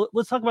also,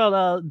 let's talk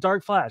about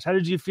Dark Flash. How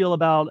did you feel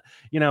about,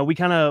 we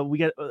kind of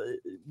get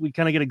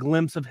a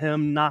glimpse of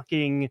him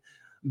knocking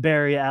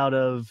Barry out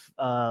of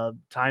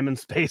time and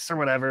space or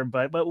whatever.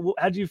 But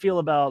how do you feel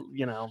about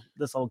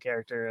this whole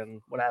character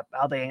and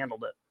how they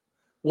handled it?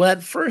 Well,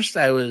 at first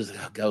I was,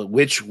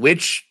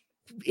 which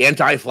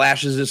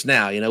anti-Flash is this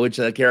now? Which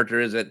character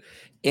is it?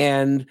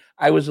 And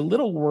I was a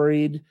little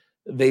worried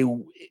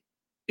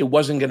it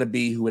wasn't going to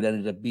be who it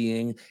ended up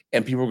being,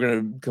 and people were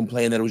going to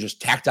complain that it was just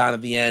tacked on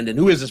at the end. And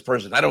who is this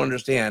person? I don't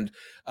understand.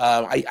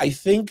 I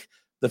think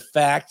the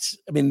fact,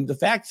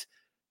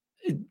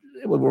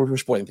 we're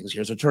spoiling things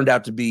here. So it turned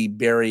out to be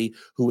Barry,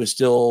 who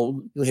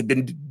had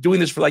been doing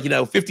this for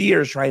 50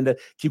 years, trying to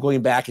keep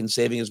going back and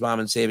saving his mom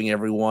and saving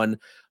everyone.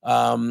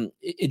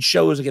 It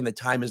shows again that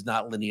time is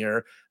not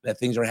linear, that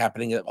things are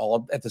happening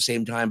all at the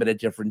same time, but at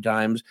different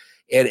times.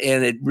 And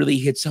it really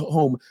hits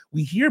home.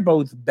 We hear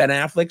both Ben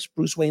Affleck's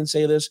Bruce Wayne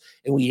say this,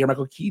 and we hear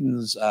Michael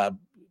Keaton's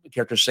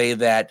character say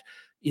that,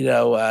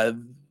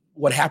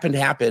 what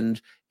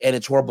happened, and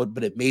it's horrible,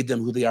 but it made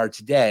them who they are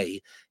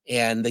today.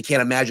 And they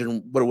can't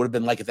imagine what it would have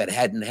been like if that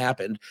hadn't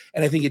happened.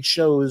 And I think it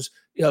shows,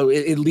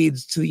 it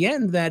leads to the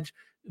end that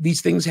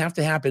these things have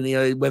to happen,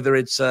 whether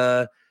it's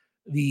going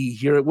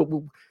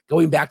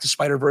back to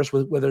Spider-Verse,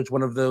 whether it's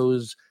one of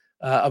those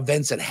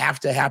events that have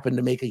to happen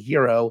to make a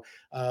hero.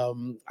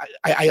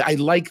 I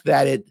like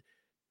that it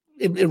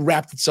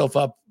wrapped itself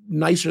up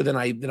nicer than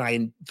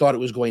I thought it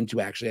was going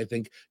to, actually, I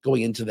think,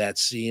 going into that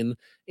scene.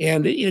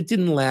 And it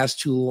didn't last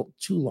too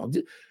long.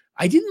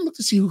 I didn't look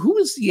to see who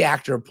was the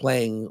actor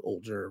playing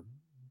older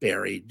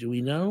Barry. Do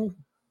we know?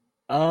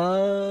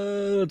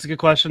 That's a good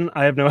question.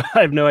 I have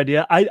no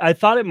idea. I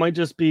thought it might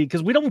just be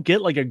because we don't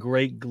get like a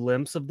great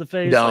glimpse of the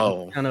face.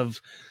 No,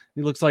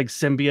 he looks like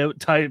symbiote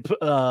type.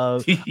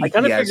 I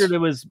kind of figured it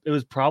was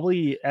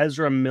probably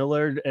Ezra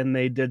Miller and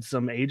they did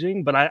some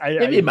aging, but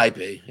it might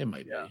be. It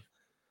might be.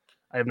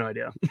 I have no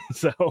idea.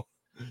 So,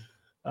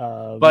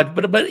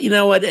 but you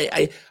know what?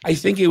 I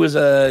think it was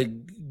a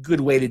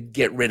good way to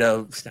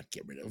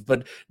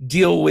but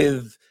deal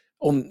with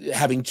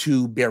having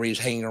two Barrys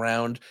hanging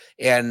around,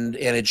 and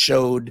it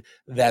showed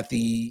that the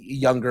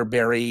younger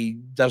Barry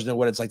doesn't know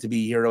what it's like to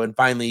be a hero, and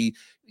finally,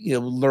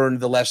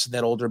 learned the lesson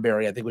that older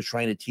Barry, I think, was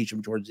trying to teach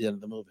him towards the end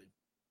of the movie.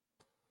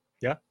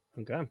 Yeah.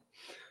 Okay.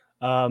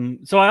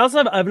 So I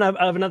also have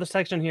another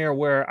section here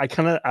where I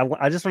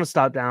just want to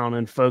stop down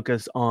and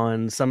focus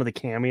on some of the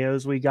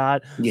cameos we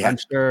got. Yeah.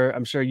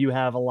 I'm sure you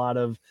have a lot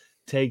of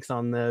takes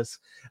on this.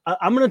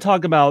 I'm going to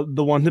talk about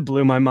the one that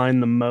blew my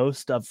mind the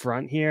most up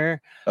front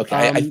here. Okay.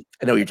 I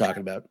know what you're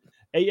talking about.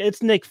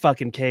 It's Nick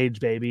fucking Cage,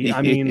 baby.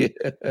 I mean,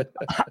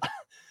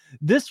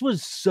 this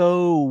was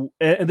so,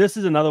 and this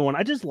is another one.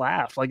 I just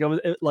laughed. Like I was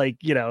like,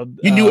 you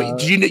knew it.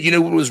 Did you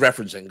know what it was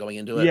referencing going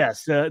into it?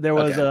 Yes, there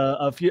was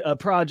a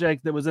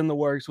project that was in the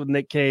works with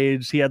Nick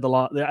Cage. He had the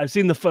long. I've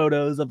seen the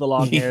photos of the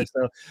long hair,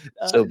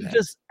 so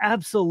just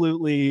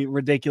absolutely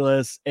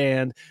ridiculous.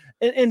 And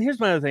here's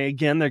my other thing.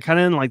 Again, they're kind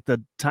of in like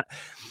the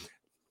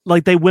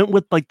like they went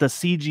with like the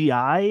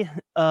CGI.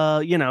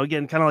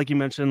 Again, kind of like you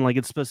mentioned, like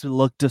it's supposed to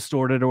look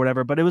distorted or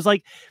whatever. But it was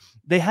like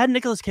they had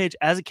Nicolas Cage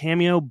as a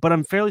cameo, but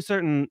I'm fairly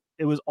certain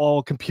it was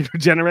all computer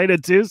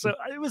generated too. So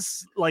it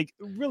was like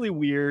really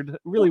weird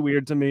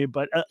to me.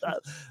 But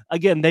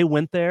again, they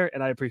went there,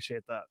 and I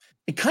appreciate that.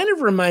 It kind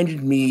of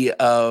reminded me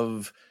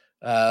of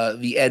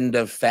the end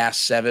of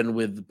Fast 7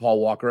 with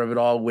Paul Walker of it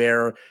all,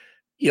 where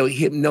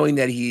him knowing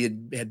that he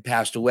had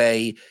passed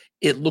away,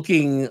 it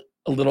looking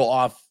a little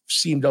off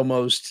seemed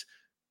almost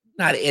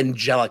not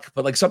angelic,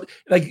 but like something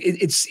like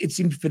it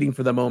seemed fitting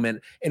for the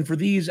moment. And for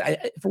these,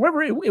 for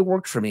whatever it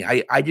worked for me.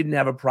 I didn't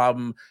have a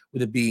problem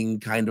with it being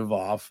kind of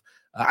off.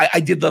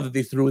 I did love that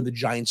they threw in the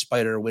giant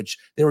spider, which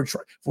they were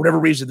for whatever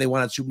reason they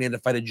wanted Superman to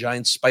fight a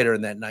giant spider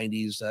in that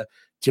 90s.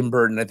 Tim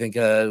Burton, I think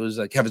it was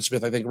Kevin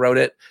Smith, I think wrote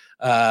it.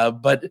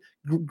 But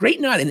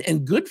great nod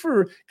and good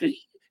for.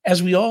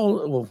 As we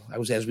all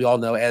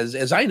know,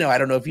 as I know, I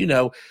don't know if you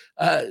know,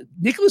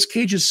 Nicolas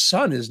Cage's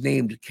son is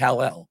named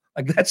Kal-El.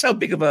 Like that's how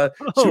big of a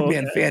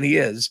Superman fan he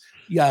is.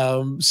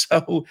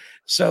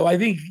 So I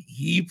think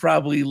he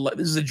probably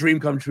this is a dream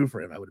come true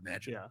for him, I would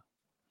imagine. Yeah.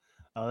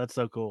 Oh, that's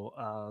so cool.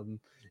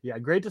 Yeah,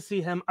 great to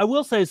see him. I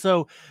will say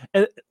so.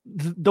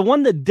 The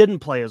one that didn't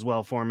play as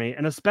well for me,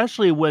 and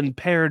especially when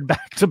paired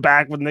back to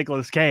back with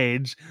Nicolas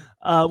Cage,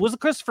 was the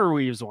Christopher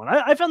Reeves one.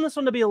 I found this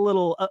one to be a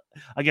little.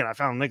 Again, I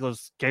found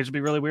Nicolas Cage to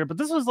be really weird, but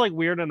this was like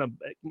weird in a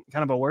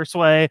kind of a worse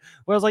way.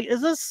 Where I was like,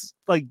 is this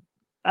like?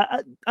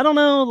 I don't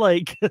know,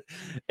 like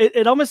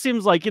it almost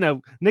seems like,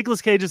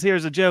 Nicolas Cage is here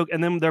as a joke,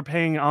 and then they're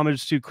paying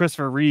homage to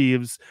Christopher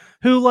Reeves,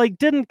 who like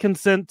didn't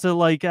consent to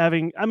like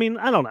having, I mean,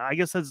 I don't know, I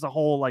guess that's the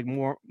whole like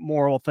more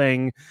moral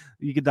thing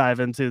you could dive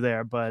into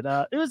there, but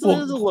it was a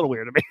little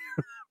weird to me.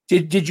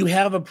 Did you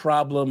have a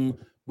problem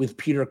with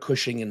Peter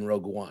Cushing in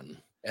Rogue One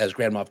as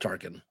Grand Moff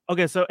Tarkin?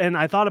 Okay, so and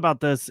I thought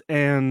about this,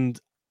 and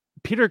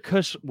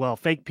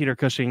fake Peter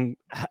Cushing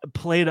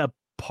played a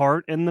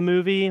part in the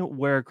movie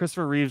where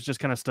Christopher Reeves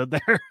just kind of stood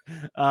there.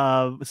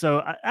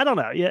 So I don't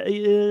know.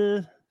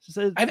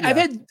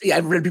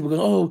 I've read people go,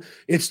 "Oh,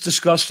 it's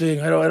disgusting.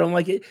 I don't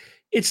like it."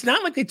 It's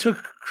not like they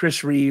took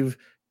Chris Reeve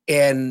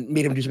and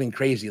made him do something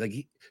crazy. Like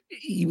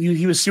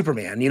he was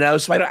Superman,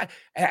 So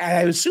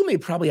I assume they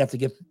probably have to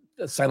get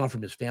a sign off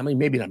from his family.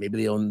 Maybe not.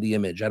 Maybe they own the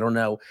image. I don't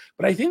know.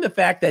 But I think the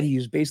fact that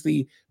he's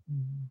basically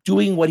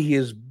doing what he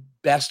is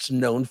best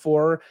known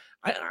for,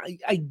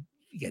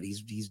 Again,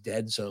 he's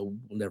dead, so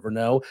we'll never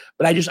know.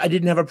 But I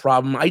didn't have a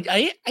problem.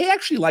 I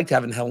actually liked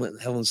having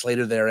Helen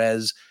Slater there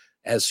as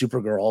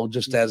Supergirl,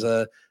 just as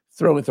a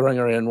throwing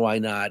her in. Why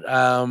not?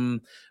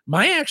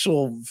 My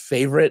actual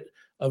favorite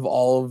of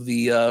all of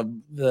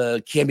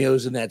the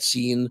cameos in that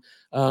scene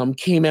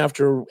came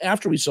after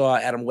we saw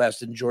Adam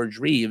West and George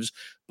Reeves,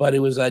 but it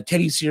was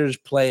Teddy Sears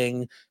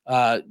playing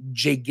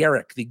Jay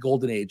Garrick, the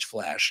Golden Age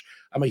Flash.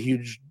 I'm a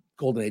huge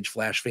Golden Age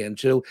Flash fan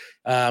too.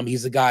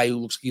 He's the guy who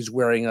looks like he's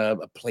wearing a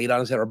plate on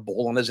his head or a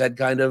bowl on his head,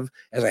 kind of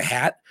as a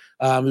hat.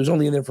 He was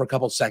only in there for a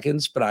couple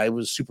seconds, but I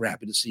was super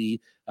happy to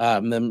see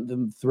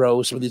them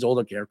throw some of these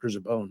older characters a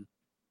bone.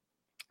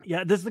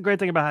 Yeah, this is the great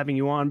thing about having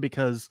you on,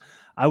 because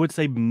I would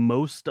say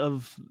most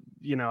of,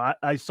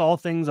 I saw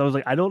things, I was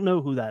like, I don't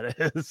know who that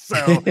is.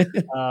 So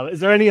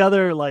is there any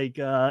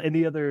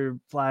other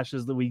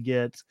flashes that we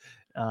get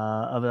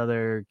of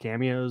other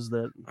cameos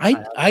that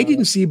I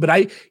didn't see,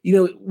 but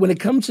when it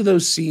comes to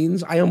those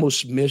scenes, I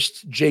almost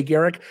missed Jay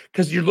Garrick,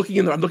 because I'm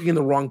looking in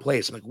the wrong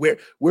place. I'm like,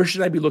 where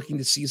should I be looking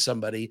to see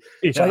somebody?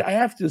 Yeah. So I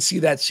have to see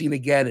that scene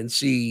again and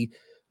see.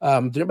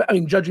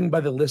 Judging by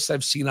the lists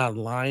I've seen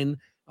online,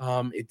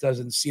 it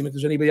doesn't seem like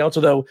there's anybody else.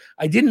 Although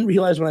I didn't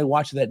realize when I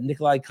watched that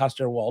Nikolai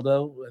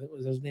Coster-Waldau,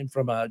 was his name,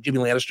 from Jimmy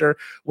Lannister,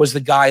 was the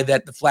guy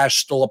that the Flash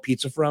stole a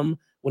pizza from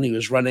when he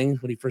was running,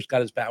 when he first got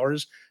his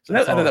powers. So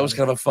I thought that was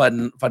kind of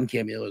a fun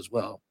cameo as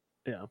well.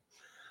 Yeah.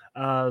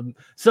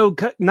 So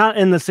not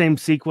in the same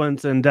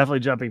sequence, and definitely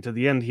jumping to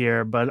the end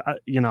here, but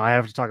I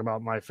have to talk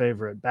about my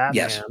favorite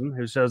Batman,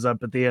 who shows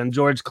up at the end,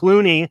 George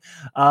Clooney.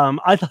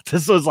 I thought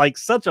this was like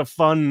such a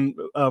fun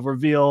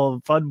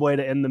reveal, fun way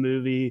to end the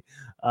movie.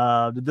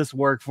 Did this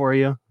work for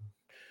you?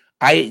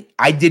 I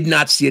did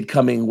not see it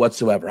coming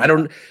whatsoever.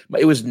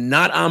 It was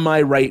not on my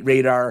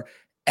radar.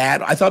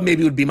 I thought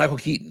maybe it would be Michael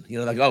Keaton,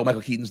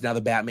 Michael Keaton's now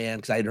the Batman,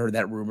 because I had heard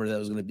that rumor that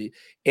was going to be.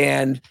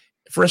 And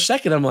for a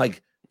second, I'm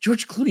like,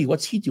 George Clooney,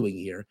 what's he doing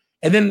here?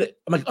 And then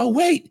I'm like, oh,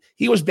 wait,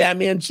 he was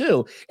Batman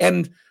too.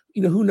 And,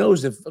 who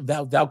knows, if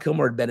Val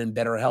Kilmer had been in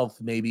better health,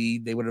 maybe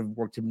they would have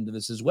worked him into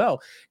this as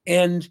well.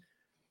 And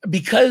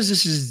because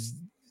this is,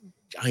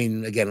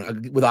 again,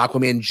 with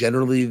Aquaman,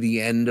 generally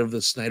the end of the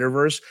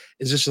Snyderverse,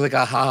 is this like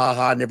a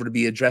ha, never to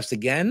be addressed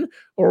again?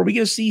 Or are we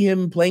going to see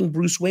him playing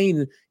Bruce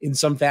Wayne in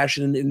some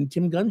fashion in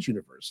Tim Gunn's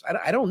universe?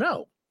 I don't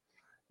know.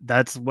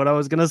 That's what I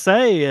was gonna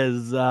say.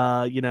 Is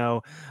I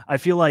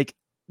feel like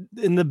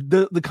in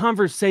the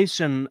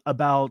conversation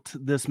about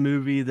this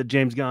movie that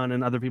James Gunn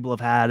and other people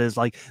have had is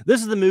like, this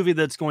is the movie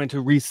that's going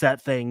to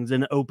reset things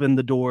and open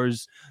the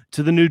doors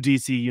to the new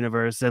DC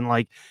universe. And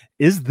like,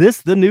 is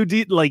this the new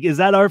like, is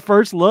that our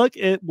first look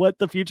at what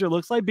the future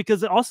looks like?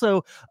 Because it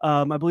also,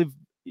 I believe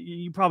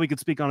you probably could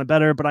speak on it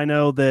better, but I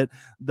know that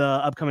the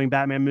upcoming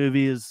Batman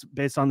movie is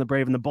based on The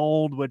Brave and the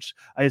Bold, which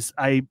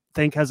I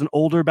think has an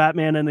older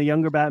Batman and a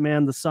younger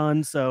Batman, the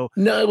son. So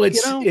no,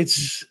 it's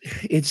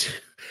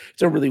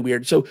a really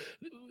weird. So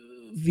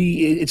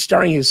it's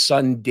starring his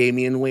son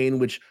Damian Wayne,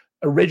 which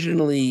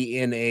originally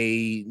in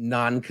a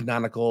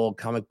non-canonical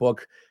comic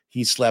book,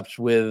 he slept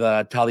with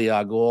Talia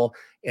al Ghul,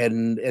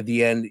 and at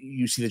the end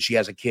you see that she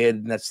has a kid,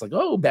 and that's like,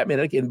 oh, Batman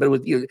again. But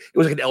it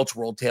was like an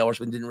Elseworld tale or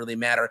something, didn't really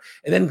matter.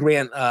 And then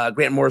Grant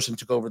Morrison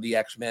took over the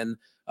X-Men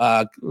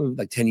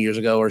like 10 years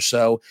ago or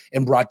so,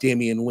 and brought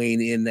Damian Wayne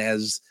in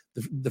as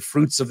the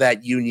fruits of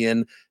that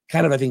union.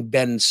 Kind of, I think,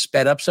 been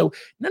sped up. So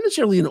not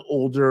necessarily an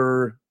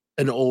older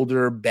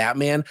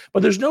Batman,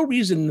 but there's no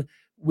reason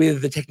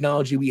with the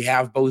technology we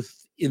have both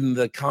in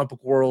the comic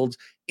book world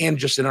and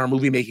just in our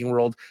movie making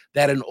world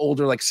that an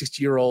older, like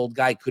 60-year-old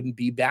guy couldn't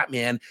be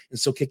Batman and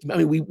still kick him. I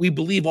mean, we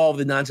believe all of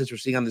the nonsense we're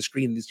seeing on the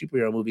screen in these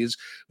superhero movies.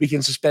 We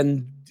can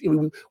suspend.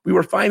 We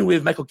were fine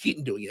with Michael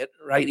Keaton doing it,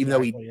 right? Even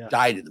though he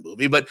died in the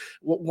movie, but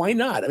why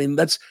not? I mean,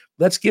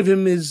 let's give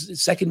him his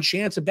second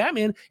chance at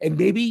Batman, and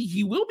maybe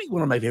he will be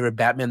one of my favorite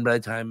Batman by the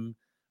time.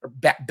 Or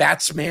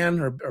Batsman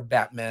or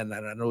Batman. I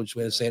don't know which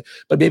way to say it,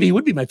 but maybe he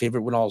would be my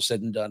favorite when all is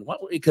said and done.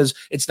 Because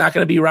it's not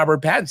going to be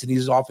Robert Pattinson.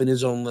 He's off in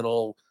his own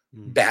little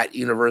Bat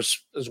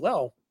universe as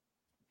well.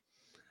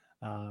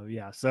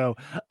 So,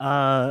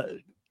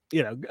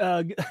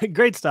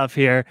 great stuff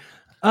here.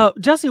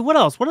 Jesse, what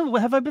else?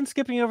 What have I been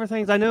skipping over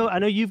things? I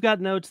know you've got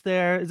notes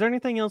there. Is there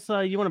anything else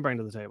you want to bring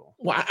to the table?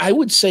 Well, I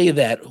would say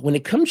that when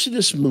it comes to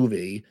this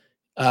movie,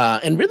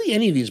 and really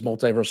any of these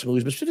multiverse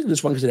movies, but specifically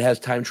this one because it has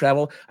time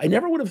travel, I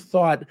never would have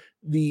thought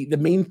the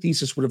main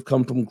thesis would have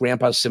come from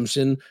Grandpa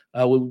Simpson.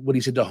 What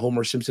he said to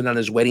Homer Simpson on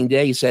his wedding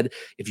day, he said,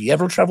 "If you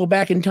ever travel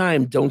back in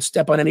time, don't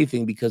step on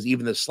anything because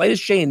even the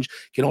slightest change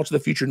can alter the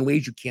future in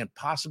ways you can't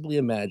possibly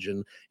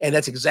imagine." And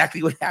that's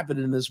exactly what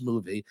happened in this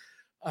movie.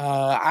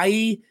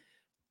 The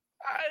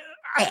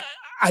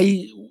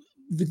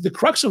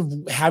crux of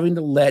having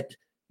to let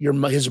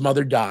his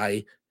mother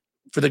die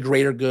for the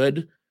greater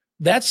good.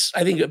 That's,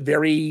 I think, it's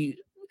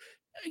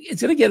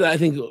going to get, I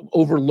think,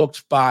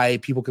 overlooked by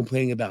people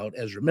complaining about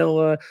Ezra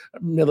Miller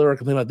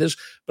complaining about this.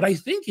 But I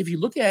think if you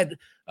look at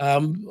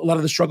a lot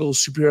of the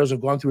struggles superheroes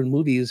have gone through in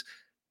movies,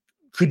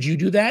 could you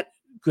do that?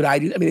 Could I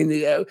do? I mean,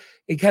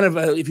 it kind of,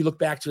 if you look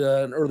back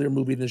to an earlier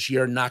movie this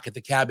year, Knock at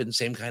the Cabin,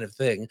 same kind of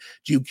thing.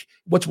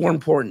 What's more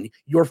important,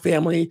 your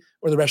family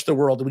or the rest of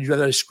the world? Would you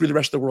rather screw the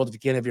rest of the world if you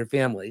can't have your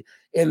family?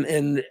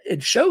 And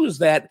it shows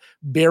that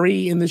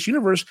Barry in this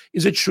universe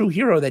is a true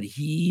hero, that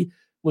he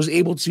was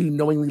able to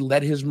knowingly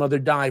let his mother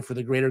die for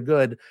the greater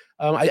good.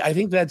 I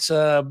think that's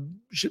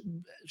should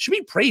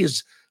be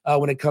praised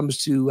when it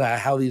comes to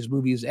how these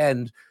movies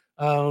end,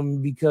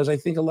 because I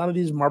think a lot of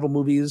these Marvel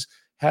movies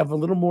have a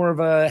little more of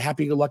a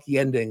happy-go-lucky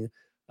ending.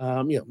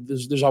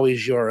 There's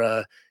always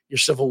your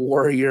Civil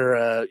War,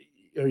 your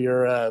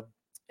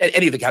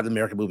any of the Captain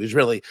America movies,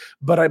 really.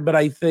 But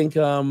I think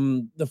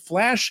the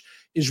Flash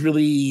is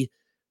really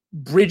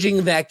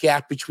bridging that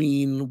gap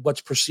between what's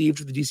perceived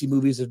for the DC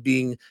movies as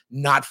being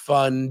not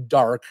fun,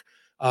 dark,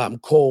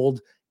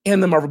 cold,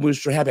 and the Marvel movies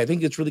for happy. I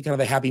think it's really kind of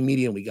the happy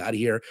medium we got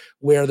here,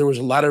 where there was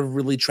a lot of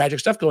really tragic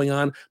stuff going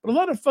on, but a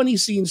lot of funny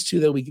scenes too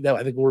that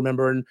I think we'll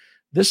remember. And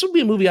this will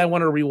be a movie I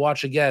want to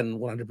rewatch again,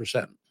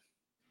 100%.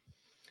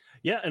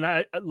 Yeah, and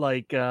I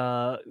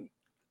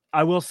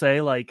will say,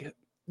 like,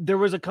 there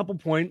was a couple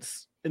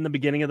points in the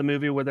beginning of the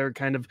movie where they're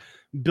kind of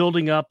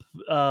building up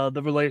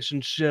the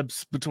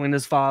relationships between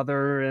his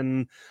father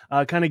and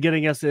kind of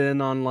getting us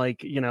in on, like,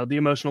 the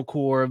emotional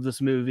core of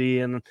this movie.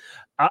 And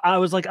I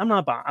was like, I'm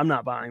not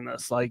buying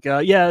this. Like,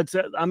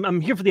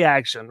 I'm here for the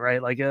action,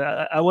 right? Like,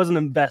 I wasn't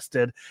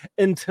invested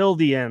until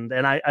the end.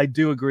 And I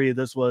do agree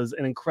this was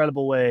an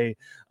incredible way.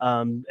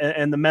 And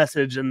the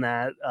message in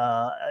that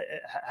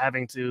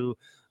having to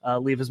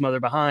leave his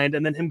mother behind,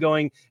 and then him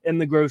going in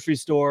the grocery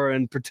store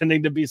and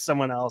pretending to be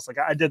someone else. Like,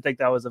 I did think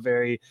that was a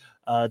very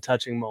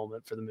touching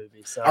moment for the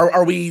movie. So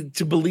are we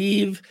to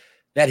believe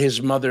that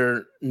his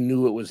mother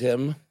knew it was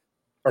him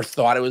or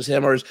thought it was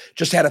him, or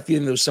just had a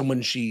feeling there was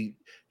someone she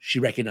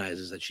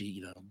recognizes, that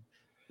she,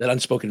 that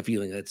unspoken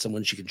feeling that it's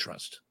someone she can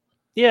trust?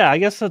 Yeah, I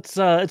guess it's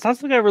not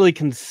something I really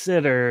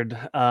considered.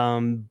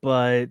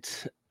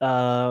 But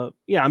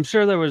I'm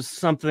sure there was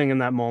something in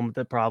that moment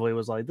that probably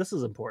was like, this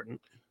is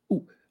important.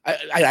 Ooh,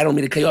 I don't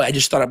mean to cut you off. I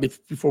just thought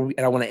and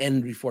I want to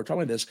end before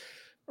talking about this.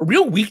 A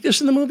real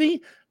weakness in the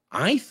movie,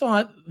 I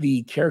thought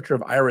the character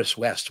of Iris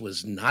West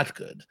was not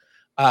good.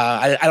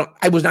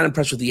 I was not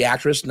impressed with the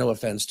actress. No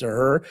offense to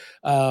her.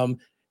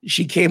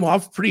 She came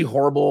off pretty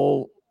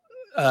horrible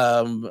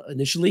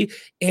initially,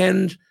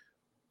 and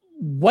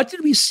what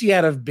did we see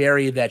out of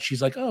Barry that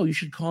she's like, oh, you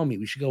should call me.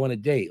 We should go on a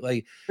date.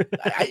 Like,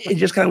 it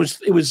just kind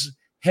of was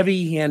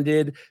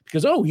heavy-handed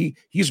because, oh,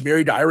 he's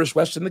married to Iris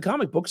West in the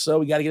comic book, so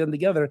we got to get them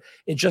together.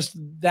 It just,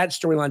 that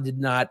storyline did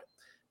not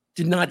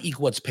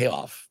equal its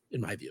payoff,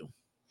 in my view.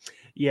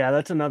 Yeah,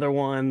 that's another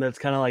one that's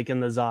kind of like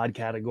in the Zod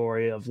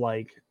category of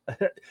like,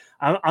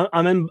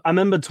 I'm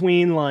in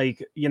between,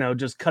 like, you know,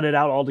 just cut it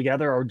out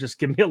altogether or just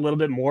give me a little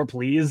bit more,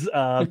 please.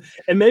 And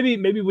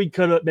maybe we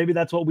could, maybe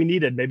that's what we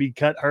needed. Maybe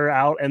cut her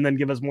out and then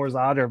give us more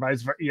Zod or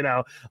vice versa. You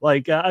know,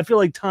 like I feel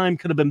like time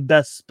could have been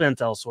best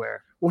spent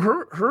elsewhere.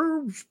 Well,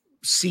 her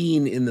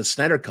scene in the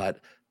Snyder Cut,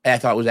 I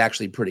thought was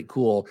actually pretty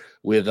cool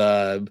with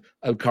a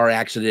car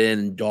accident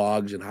and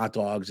dogs and hot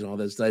dogs and all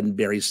this stuff, and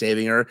Barry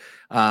saving her.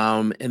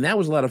 And that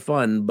was a lot of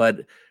fun,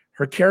 but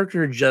her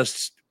character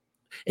just,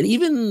 and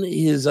even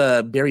his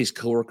Barry's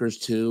coworkers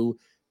too,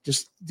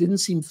 just didn't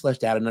seem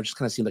fleshed out enough. Just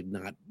kind of seemed like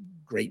not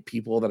great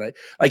people that I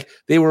like.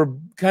 They were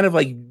kind of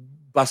like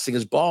busting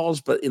his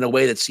balls, but in a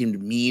way that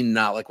seemed mean,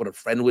 not like what a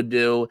friend would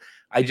do.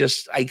 I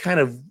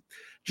kind of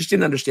just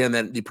didn't understand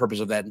that the purpose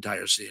of that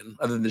entire scene,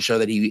 other than to show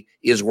that he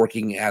is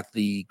working at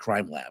the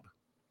crime lab.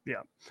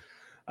 Yeah.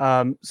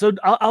 So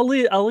I'll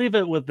leave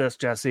it with this,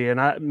 Jesse, and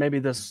maybe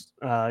this,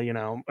 you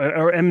know,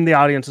 or in the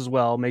audience as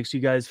well, makes you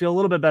guys feel a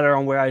little bit better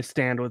on where I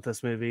stand with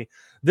this movie.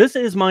 This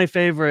is my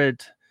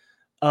favorite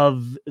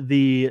of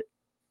the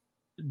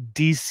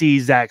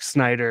DC Zack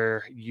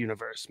Snyder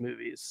universe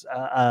movies.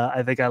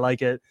 I think I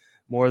like it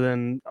more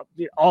than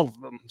all of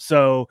them.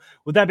 So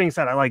with that being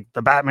said, I like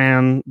the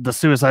Batman, the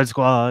Suicide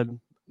Squad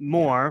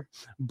more,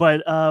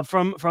 but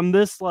from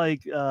this,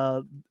 like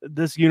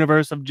this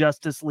universe of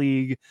Justice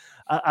League,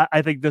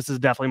 I think this is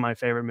definitely my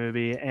favorite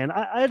movie, and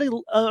I had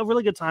a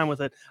really good time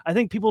with it. I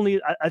think people need,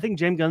 I think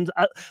James Gunn,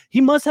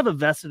 he must have a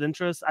vested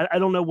interest. I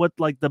don't know what,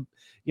 like, the,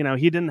 you know,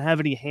 he didn't have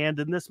any hand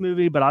in this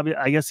movie, but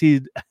I guess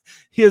he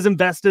is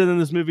invested in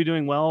this movie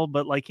doing well,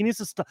 but like he needs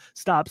to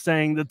stop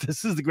saying that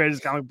this is the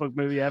greatest comic book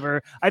movie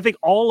ever. I think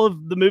all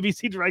of the movies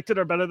he directed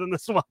are better than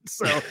this one.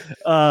 So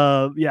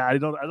yeah, I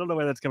don't know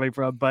where that's coming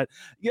from, but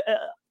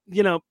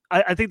you know,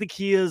 I think the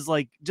key is,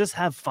 like, just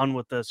have fun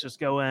with this. Just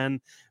go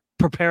in,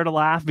 prepare to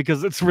laugh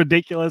because it's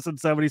ridiculous in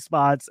so many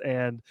spots,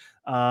 and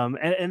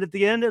at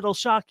the end it'll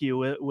shock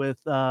you with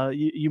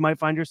you might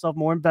find yourself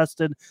more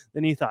invested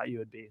than you thought you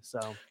would be. So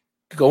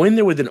go in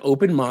there with an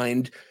open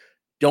mind.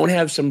 Don't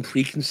have some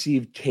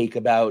preconceived take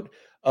about,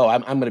 oh,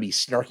 I'm going to be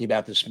snarky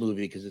about this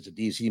movie because it's a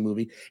DC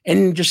movie,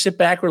 and just sit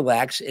back,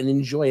 relax, and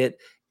enjoy it.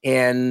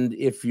 And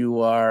if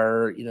you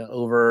are, you know,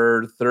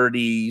 over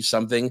 30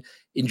 something,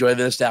 enjoy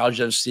the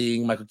nostalgia of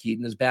seeing Michael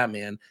Keaton as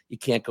Batman. You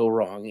can't go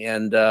wrong.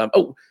 And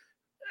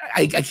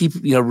I keep,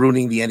 you know,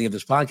 ruining the ending of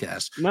this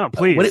podcast. No,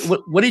 please.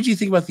 What did you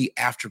think about the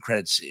after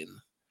credits scene?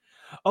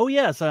 Oh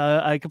yes,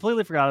 I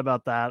completely forgot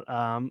about that.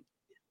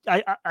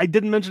 I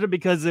didn't mention it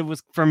because it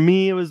was, for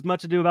me, it was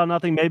Much Ado About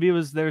Nothing. Maybe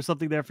there's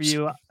something there for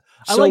you.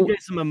 I like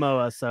Jason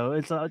Momoa, so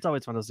it's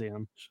always fun to see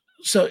him.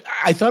 So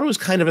I thought it was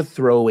kind of a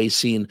throwaway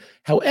scene.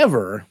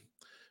 However,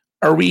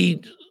 I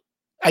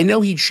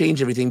know he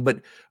changed everything, but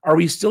are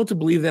we still to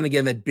believe then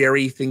again that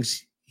Barry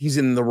thinks he's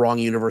in the wrong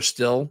universe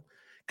still?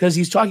 Because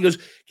he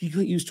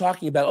was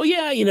talking about, oh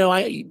yeah, you know,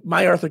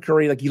 my Arthur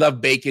Curry, like, he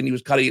loved bacon, he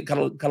was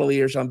cuddly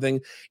or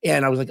something.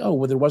 And I was like, oh,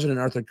 well, there wasn't an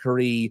Arthur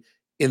Curry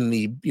in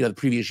the, you know, the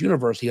previous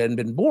universe. He hadn't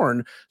been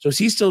born. So is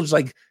he still just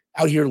like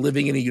out here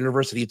living in a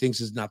universe that he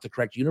thinks is not the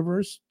correct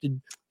universe?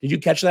 Did you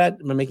catch that?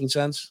 Am I making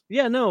sense?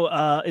 Yeah, no,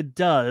 it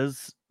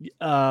does.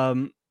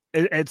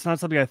 It's not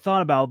something I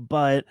thought about,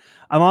 but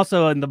I'm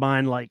also in the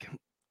mind, like,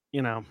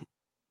 you know,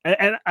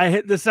 and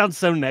this sounds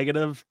so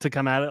negative to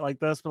come at it like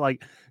this, but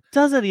like,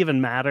 does it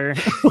even matter?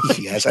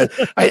 Yes,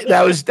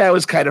 that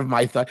was kind of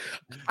my thought.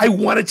 I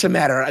want it to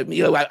matter.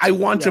 I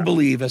want to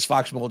believe, as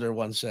Fox Mulder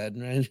once said.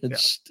 Right?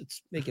 It's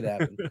make it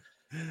happen.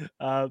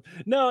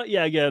 No,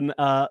 yeah. Again,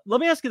 let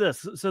me ask you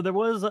this. So there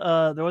was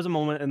a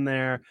moment in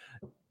there.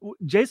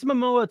 Jason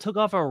Momoa took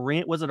off a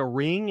ring. Was it a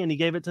ring? And he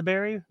gave it to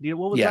Barry.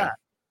 What was that?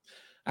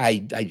 I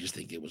just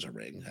think it was a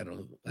ring. I don't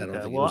think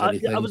it was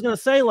anything. I was gonna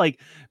say, like,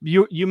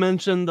 you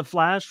mentioned the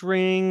Flash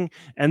ring,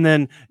 and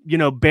then, you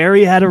know,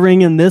 Barry had a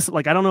ring in this.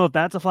 Like, I don't know if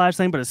that's a Flash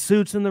thing, but his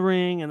suit's in the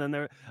ring, and then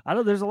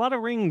there's a lot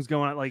of rings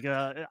going on. Like,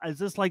 is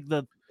this like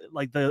the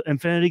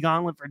Infinity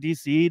Gauntlet for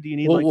DC? Do you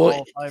need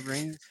all 5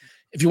 rings?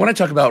 If you want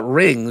to talk about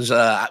rings,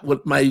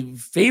 what my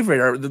favorite,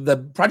 or the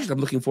project I'm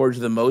looking forward to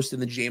the most in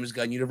the James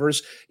Gunn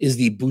universe, is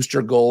the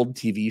Booster Gold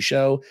TV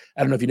show.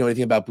 I don't know if you know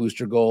anything about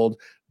Booster Gold,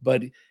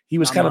 but he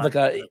was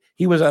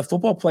he was a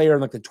football player in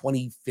like the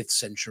 25th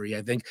century,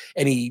 I think.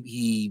 And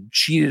he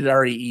cheated,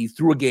 or he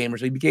threw a game, or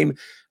so he became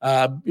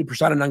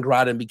persona non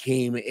grata and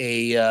became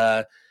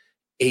a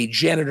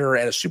janitor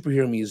at a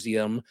superhero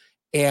museum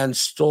and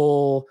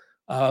stole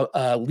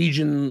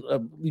Legion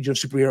of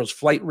Superheroes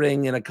flight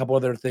ring and a couple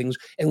other things,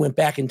 and went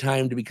back in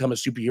time to become a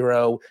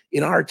superhero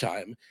in our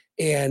time.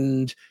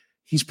 And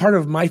he's part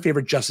of my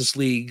favorite Justice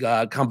League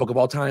comic book of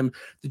all time,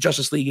 the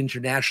Justice League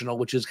International,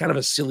 which is kind of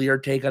a sillier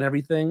take on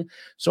everything.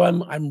 So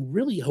I'm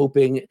really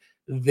hoping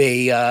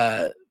they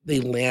they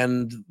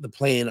land the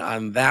plane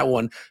on that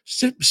one,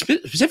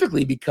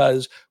 specifically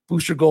because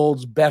Booster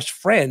Gold's best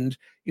friend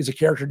is a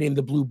character named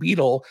the Blue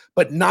Beetle,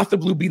 but not the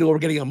Blue Beetle we're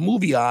getting a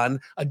movie on,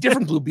 a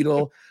different Blue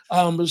Beetle.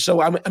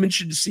 So I'm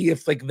interested to see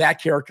if like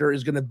that character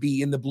is going to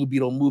be in the Blue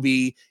Beetle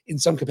movie in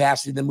some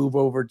capacity, then move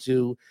over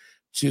to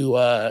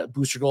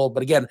Booster Gold.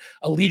 But again,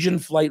 a Legion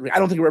flight ring. I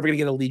don't think we're ever going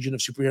to get a Legion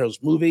of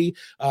Superheroes movie,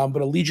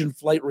 but a Legion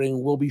flight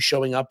ring will be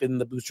showing up in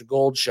the Booster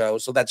Gold show.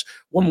 So that's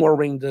one more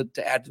ring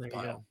to add to the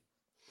pile.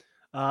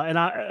 And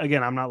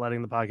I'm not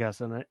letting the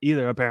podcast in it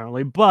either,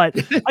 apparently. But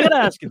I got to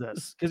ask you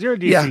this, because you're a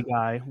DC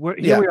guy.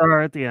 Here we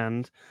are at the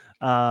end.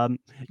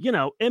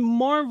 In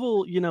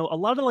Marvel, a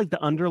lot of like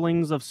the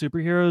underlings of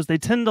superheroes, they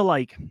tend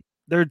to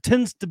there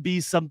tends to be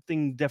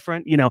something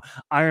different.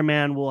 Iron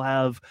Man will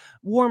have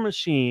War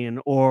Machine,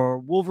 or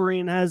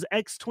Wolverine has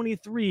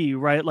X-23,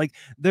 right? Like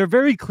they're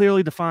very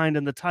clearly defined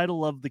in the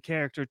title of the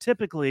character,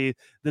 typically,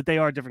 that they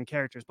are different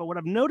characters. But what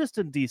I've noticed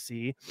in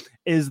DC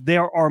is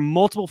there are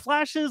multiple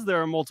Flashes,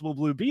 there are multiple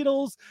Blue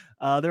Beetles,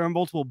 there are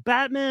multiple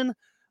Batmen.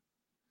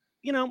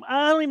 I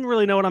don't even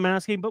really know what I'm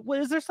asking, but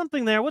is there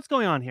something there? What's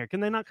going on here?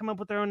 Can they not come up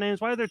with their own names?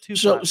 Why are there two?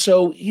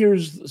 So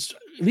here's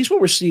at least what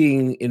we're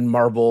seeing in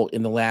Marvel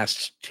in the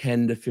last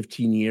 10 to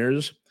 15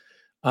 years.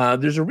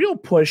 There's a real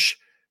push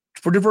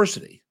for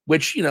diversity,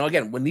 which,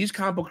 again, when these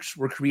comic books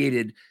were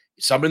created,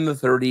 some in the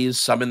 30s,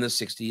 some in the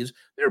 60s,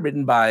 they're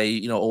written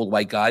by, old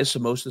white guys. So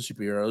most of the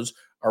superheroes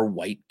are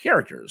white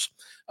characters.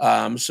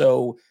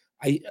 So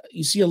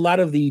you see a lot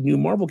of the new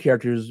Marvel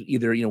characters,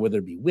 either, whether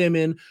it be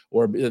women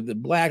or the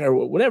black or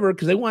whatever,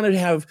 because they want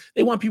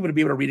people to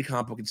be able to read a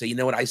comic book and say, you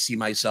know what, I see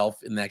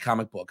myself in that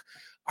comic book.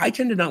 I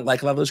tend to not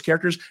like a lot of those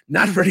characters,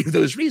 not for any of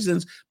those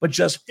reasons, but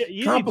just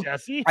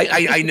Jesse.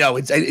 I know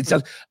it's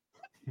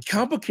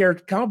comic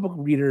book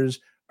readers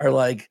are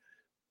like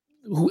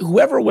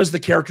whoever was the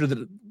character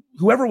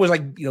whoever was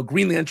like,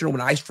 Green Lantern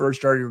when I first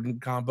started reading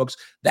comic books,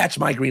 that's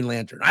my Green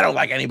Lantern. I don't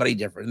like anybody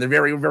different. They're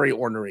very, very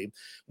ordinary.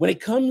 When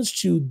it comes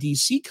to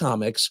DC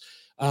Comics,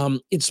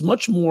 it's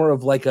much more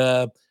of like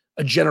a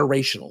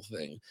generational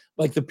thing.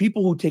 Like the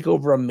people who take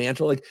over a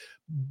mantle, like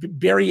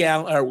Barry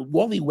Allen or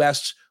Wally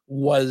West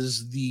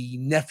was the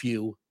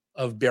nephew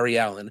of Barry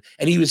Allen,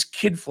 and he was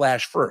Kid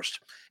Flash first.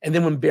 And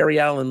then when Barry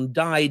Allen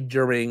died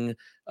during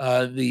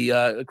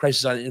the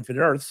Crisis on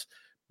Infinite Earths,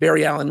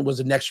 Barry Allen was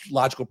the next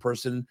logical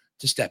person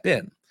to step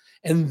in.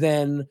 And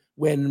then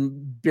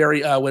when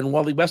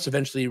Wally West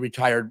eventually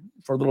retired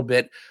for a little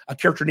bit, a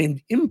character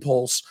named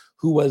Impulse,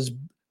 who was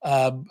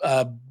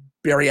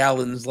Barry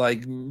Allen's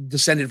like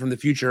descendant from the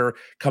future,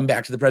 come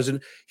back to the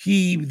present,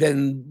 he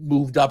then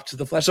moved up to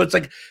the Flash. So it's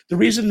like the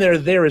reason they're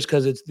there is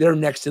because they're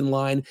next in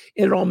line,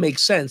 and it all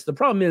makes sense. The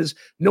problem is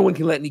no one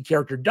can let any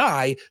character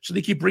die, so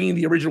they keep bringing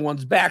the original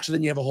ones back, so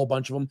then you have a whole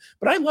bunch of them.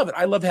 But I love it.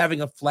 I love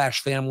having a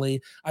Flash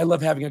family. I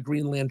love having a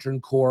Green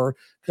Lantern Corps,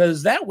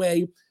 because that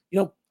way,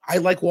 I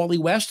like Wally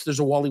West. There's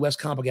a Wally West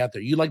comic out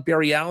there. You like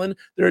Barry Allen?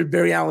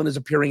 Barry Allen is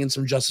appearing in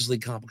some Justice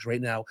League comics right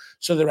now,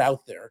 so they're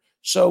out there.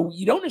 So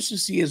you don't necessarily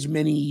see as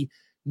many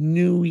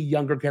new,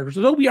 younger characters,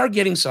 although we are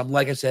getting some.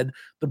 Like I said,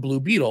 the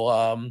Blue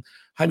Beetle,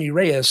 Jaime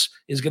Reyes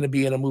is going to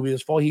be in a movie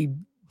this fall. He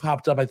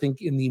popped up, I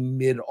think, in the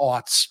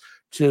mid-aughts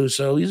too,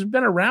 so he's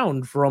been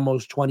around for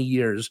almost 20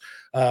 years.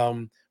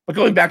 But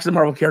going back to the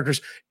Marvel characters,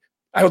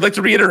 I would like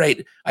to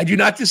reiterate, I do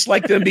not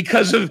dislike them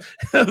because of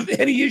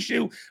any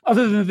issue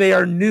other than they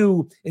are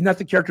new and not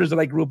the characters that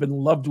I grew up and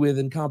loved with,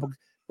 and comic book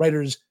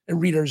writers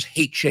and readers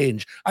hate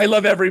change. I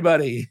love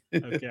everybody.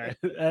 Okay.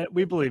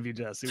 We believe you,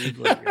 Jesse. We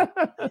believe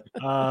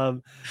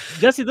you.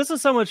 Jesse, this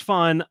is so much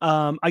fun.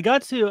 I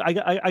got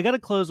to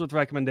close with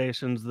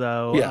recommendations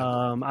though.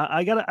 Yeah.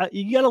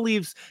 You gotta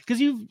leave, because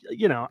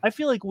I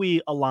feel like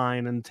we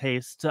align in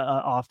taste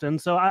often.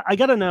 So I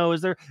gotta know,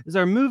 is there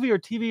a movie or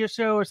TV or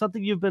show or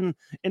something you've been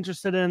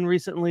interested in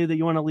recently that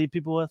you want to leave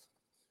people with?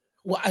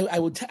 Well,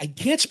 I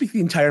can't speak the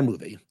entire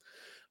movie.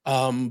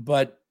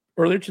 But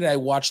earlier today I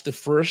watched the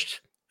first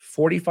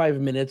 45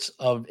 minutes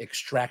of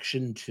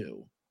Extraction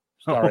 2,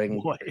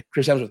 starring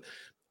Chris Hemsworth.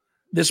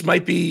 This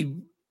might be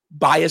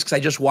biased because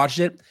I just watched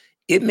it.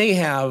 It may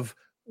have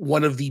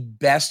one of the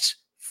best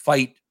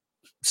fight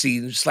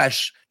scenes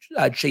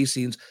 / chase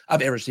scenes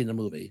I've ever seen in a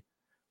movie.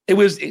 And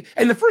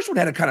the first one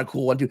had a kind of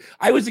cool one too.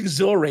 I was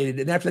exhilarated,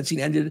 and after that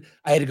scene ended,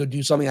 I had to go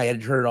do something. I had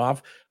to turn it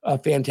off.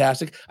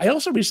 Fantastic. I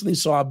also recently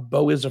saw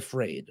Beau is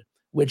Afraid,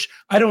 which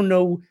I don't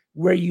know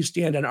where you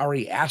stand on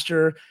Ari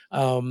Aster.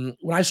 When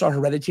I saw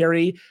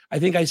Hereditary, I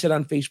think I said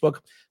on Facebook,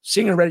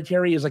 seeing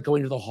Hereditary is like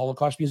going to the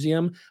Holocaust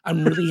Museum.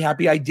 I'm really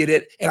happy I did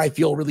it, and I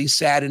feel really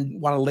sad and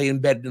want to lay in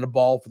bed in a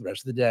ball for the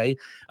rest of the day.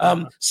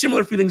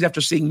 Similar feelings after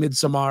seeing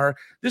Midsommar.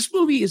 This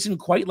movie isn't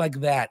quite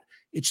like that.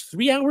 It's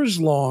 3 hours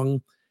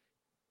long,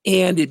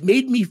 and it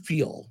made me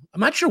feel,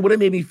 I'm not sure what it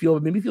made me feel, but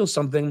it made me feel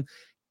something.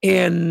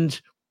 And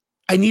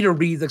I need to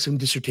read like some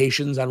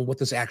dissertations on what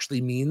this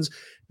actually means,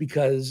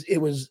 because it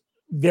was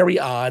very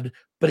odd,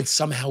 but it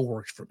somehow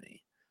worked for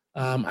me.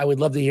 I would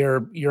love to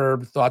hear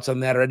your thoughts on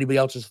that, or anybody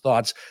else's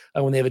thoughts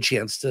when they have a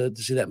chance to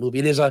see that movie.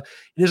 It is a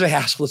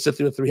hassle to sit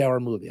through a 3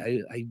 hour movie.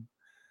 I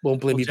won't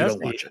blame you if you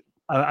don't watch it.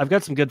 I've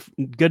got some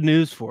good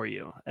news for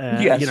you.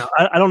 Yes.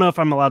 I don't know if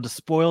I'm allowed to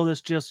spoil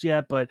this just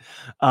yet, but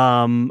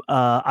I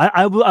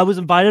was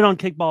invited on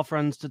Kickball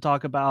Friends to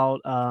talk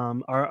about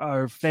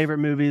our favorite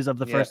movies of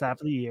the first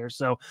half of the year.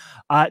 So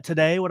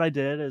today, what I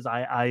did is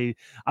I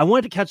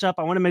wanted to catch up.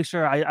 I want to make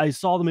sure I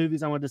saw the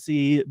movies I wanted to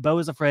see. Beau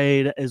is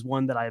Afraid is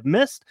one that I've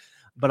missed.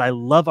 But I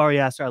love Ari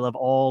Aster. I love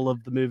all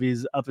of the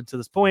movies up until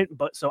this point.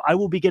 But so I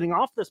will be getting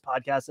off this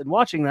podcast and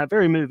watching that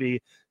very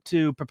movie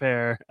to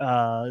prepare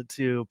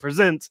to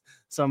present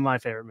some of my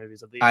favorite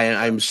movies of the year.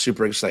 I'm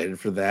super excited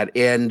for that.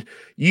 And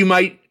you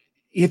might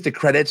hit the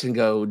credits and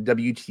go,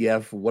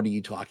 WTF, what are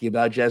you talking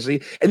about,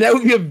 Jesse? And that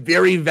would be a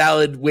very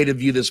valid way to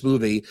view this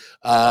movie.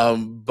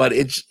 But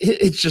it's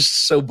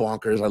just so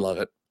bonkers. I love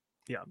it.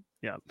 Yeah.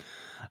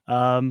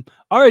 All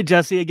right,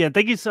 Jesse, again,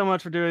 thank you so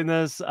much for doing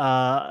this.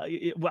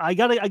 I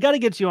gotta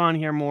get you on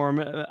here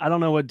more. I don't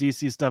know what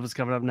DC stuff is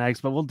coming up next,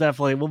 but we'll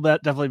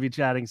definitely be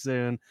chatting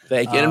soon.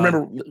 Thank you. And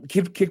remember,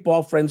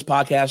 Kickball Friends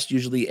podcast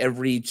usually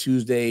every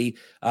Tuesday,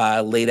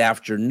 late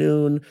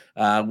afternoon.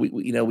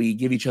 We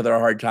give each other a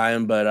hard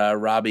time, but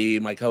Robbie,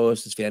 my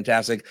co-host, is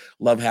fantastic.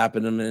 Love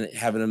having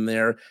him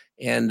there.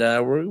 And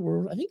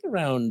we're I think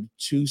around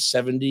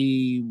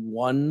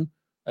 271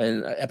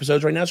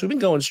 episodes right now. So we've been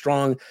going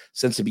strong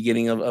since the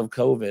beginning of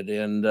COVID,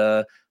 and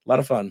a lot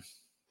of fun.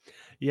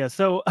 Yeah.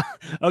 So,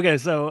 okay.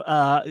 So,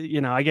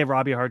 I gave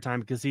Robbie a hard time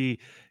because he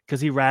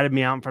ratted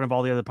me out in front of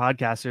all the other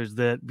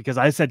podcasters because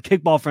I said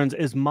Kickball Friends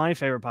is my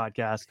favorite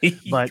podcast,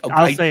 but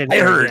I'll say it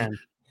here again.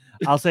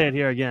 I'll say it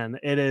here again.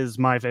 It is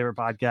my favorite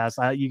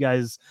podcast. You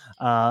guys,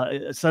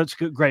 such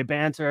great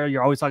banter.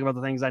 You're always talking about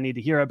the things I need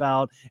to hear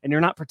about, and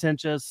you're not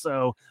pretentious.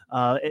 So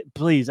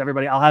please,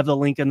 everybody, I'll have the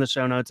link in the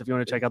show notes if you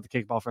want to check out the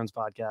Kickball Friends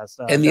podcast.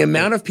 And the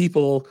amount of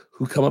people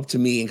who come up to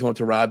me and come up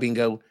to Robbie and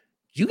go,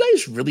 you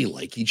guys really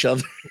like each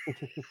other?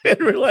 And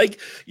we're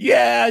like,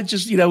 yeah,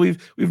 just,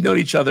 we've known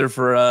each other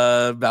for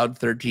about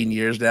 13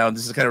 years now. And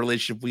this is the kind of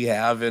relationship we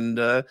have. And,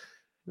 it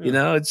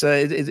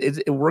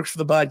works for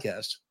the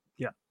podcast.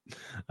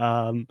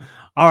 All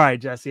right,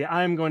 Jesse,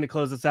 I'm going to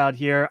close this out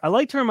here. I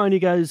like to remind you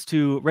guys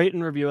to rate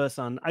and review us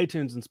on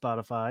iTunes and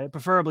Spotify,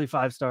 preferably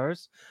 5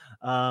 stars.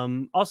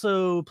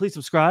 Also, please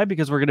subscribe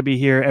because we're going to be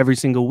here every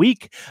single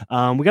week. We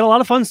got a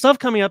lot of fun stuff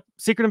coming up.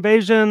 Secret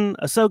Invasion,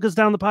 Ahsoka's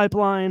down the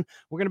pipeline.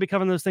 We're going to be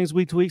covering those things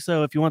week to week.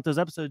 So if you want those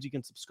episodes, you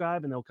can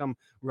subscribe and they'll come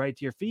right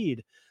to your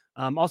feed.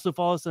 Also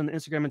follow us on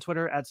Instagram and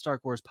Twitter at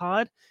Star Wars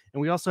Pod.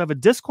 And we also have a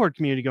Discord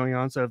community going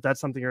on. So if that's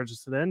something you're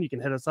interested in, you can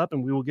hit us up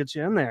and we will get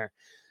you in there.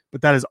 But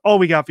that is all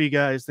we got for you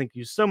guys. Thank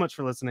you so much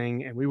for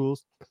listening, and we will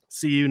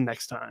see you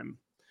next time.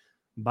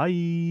 Bye.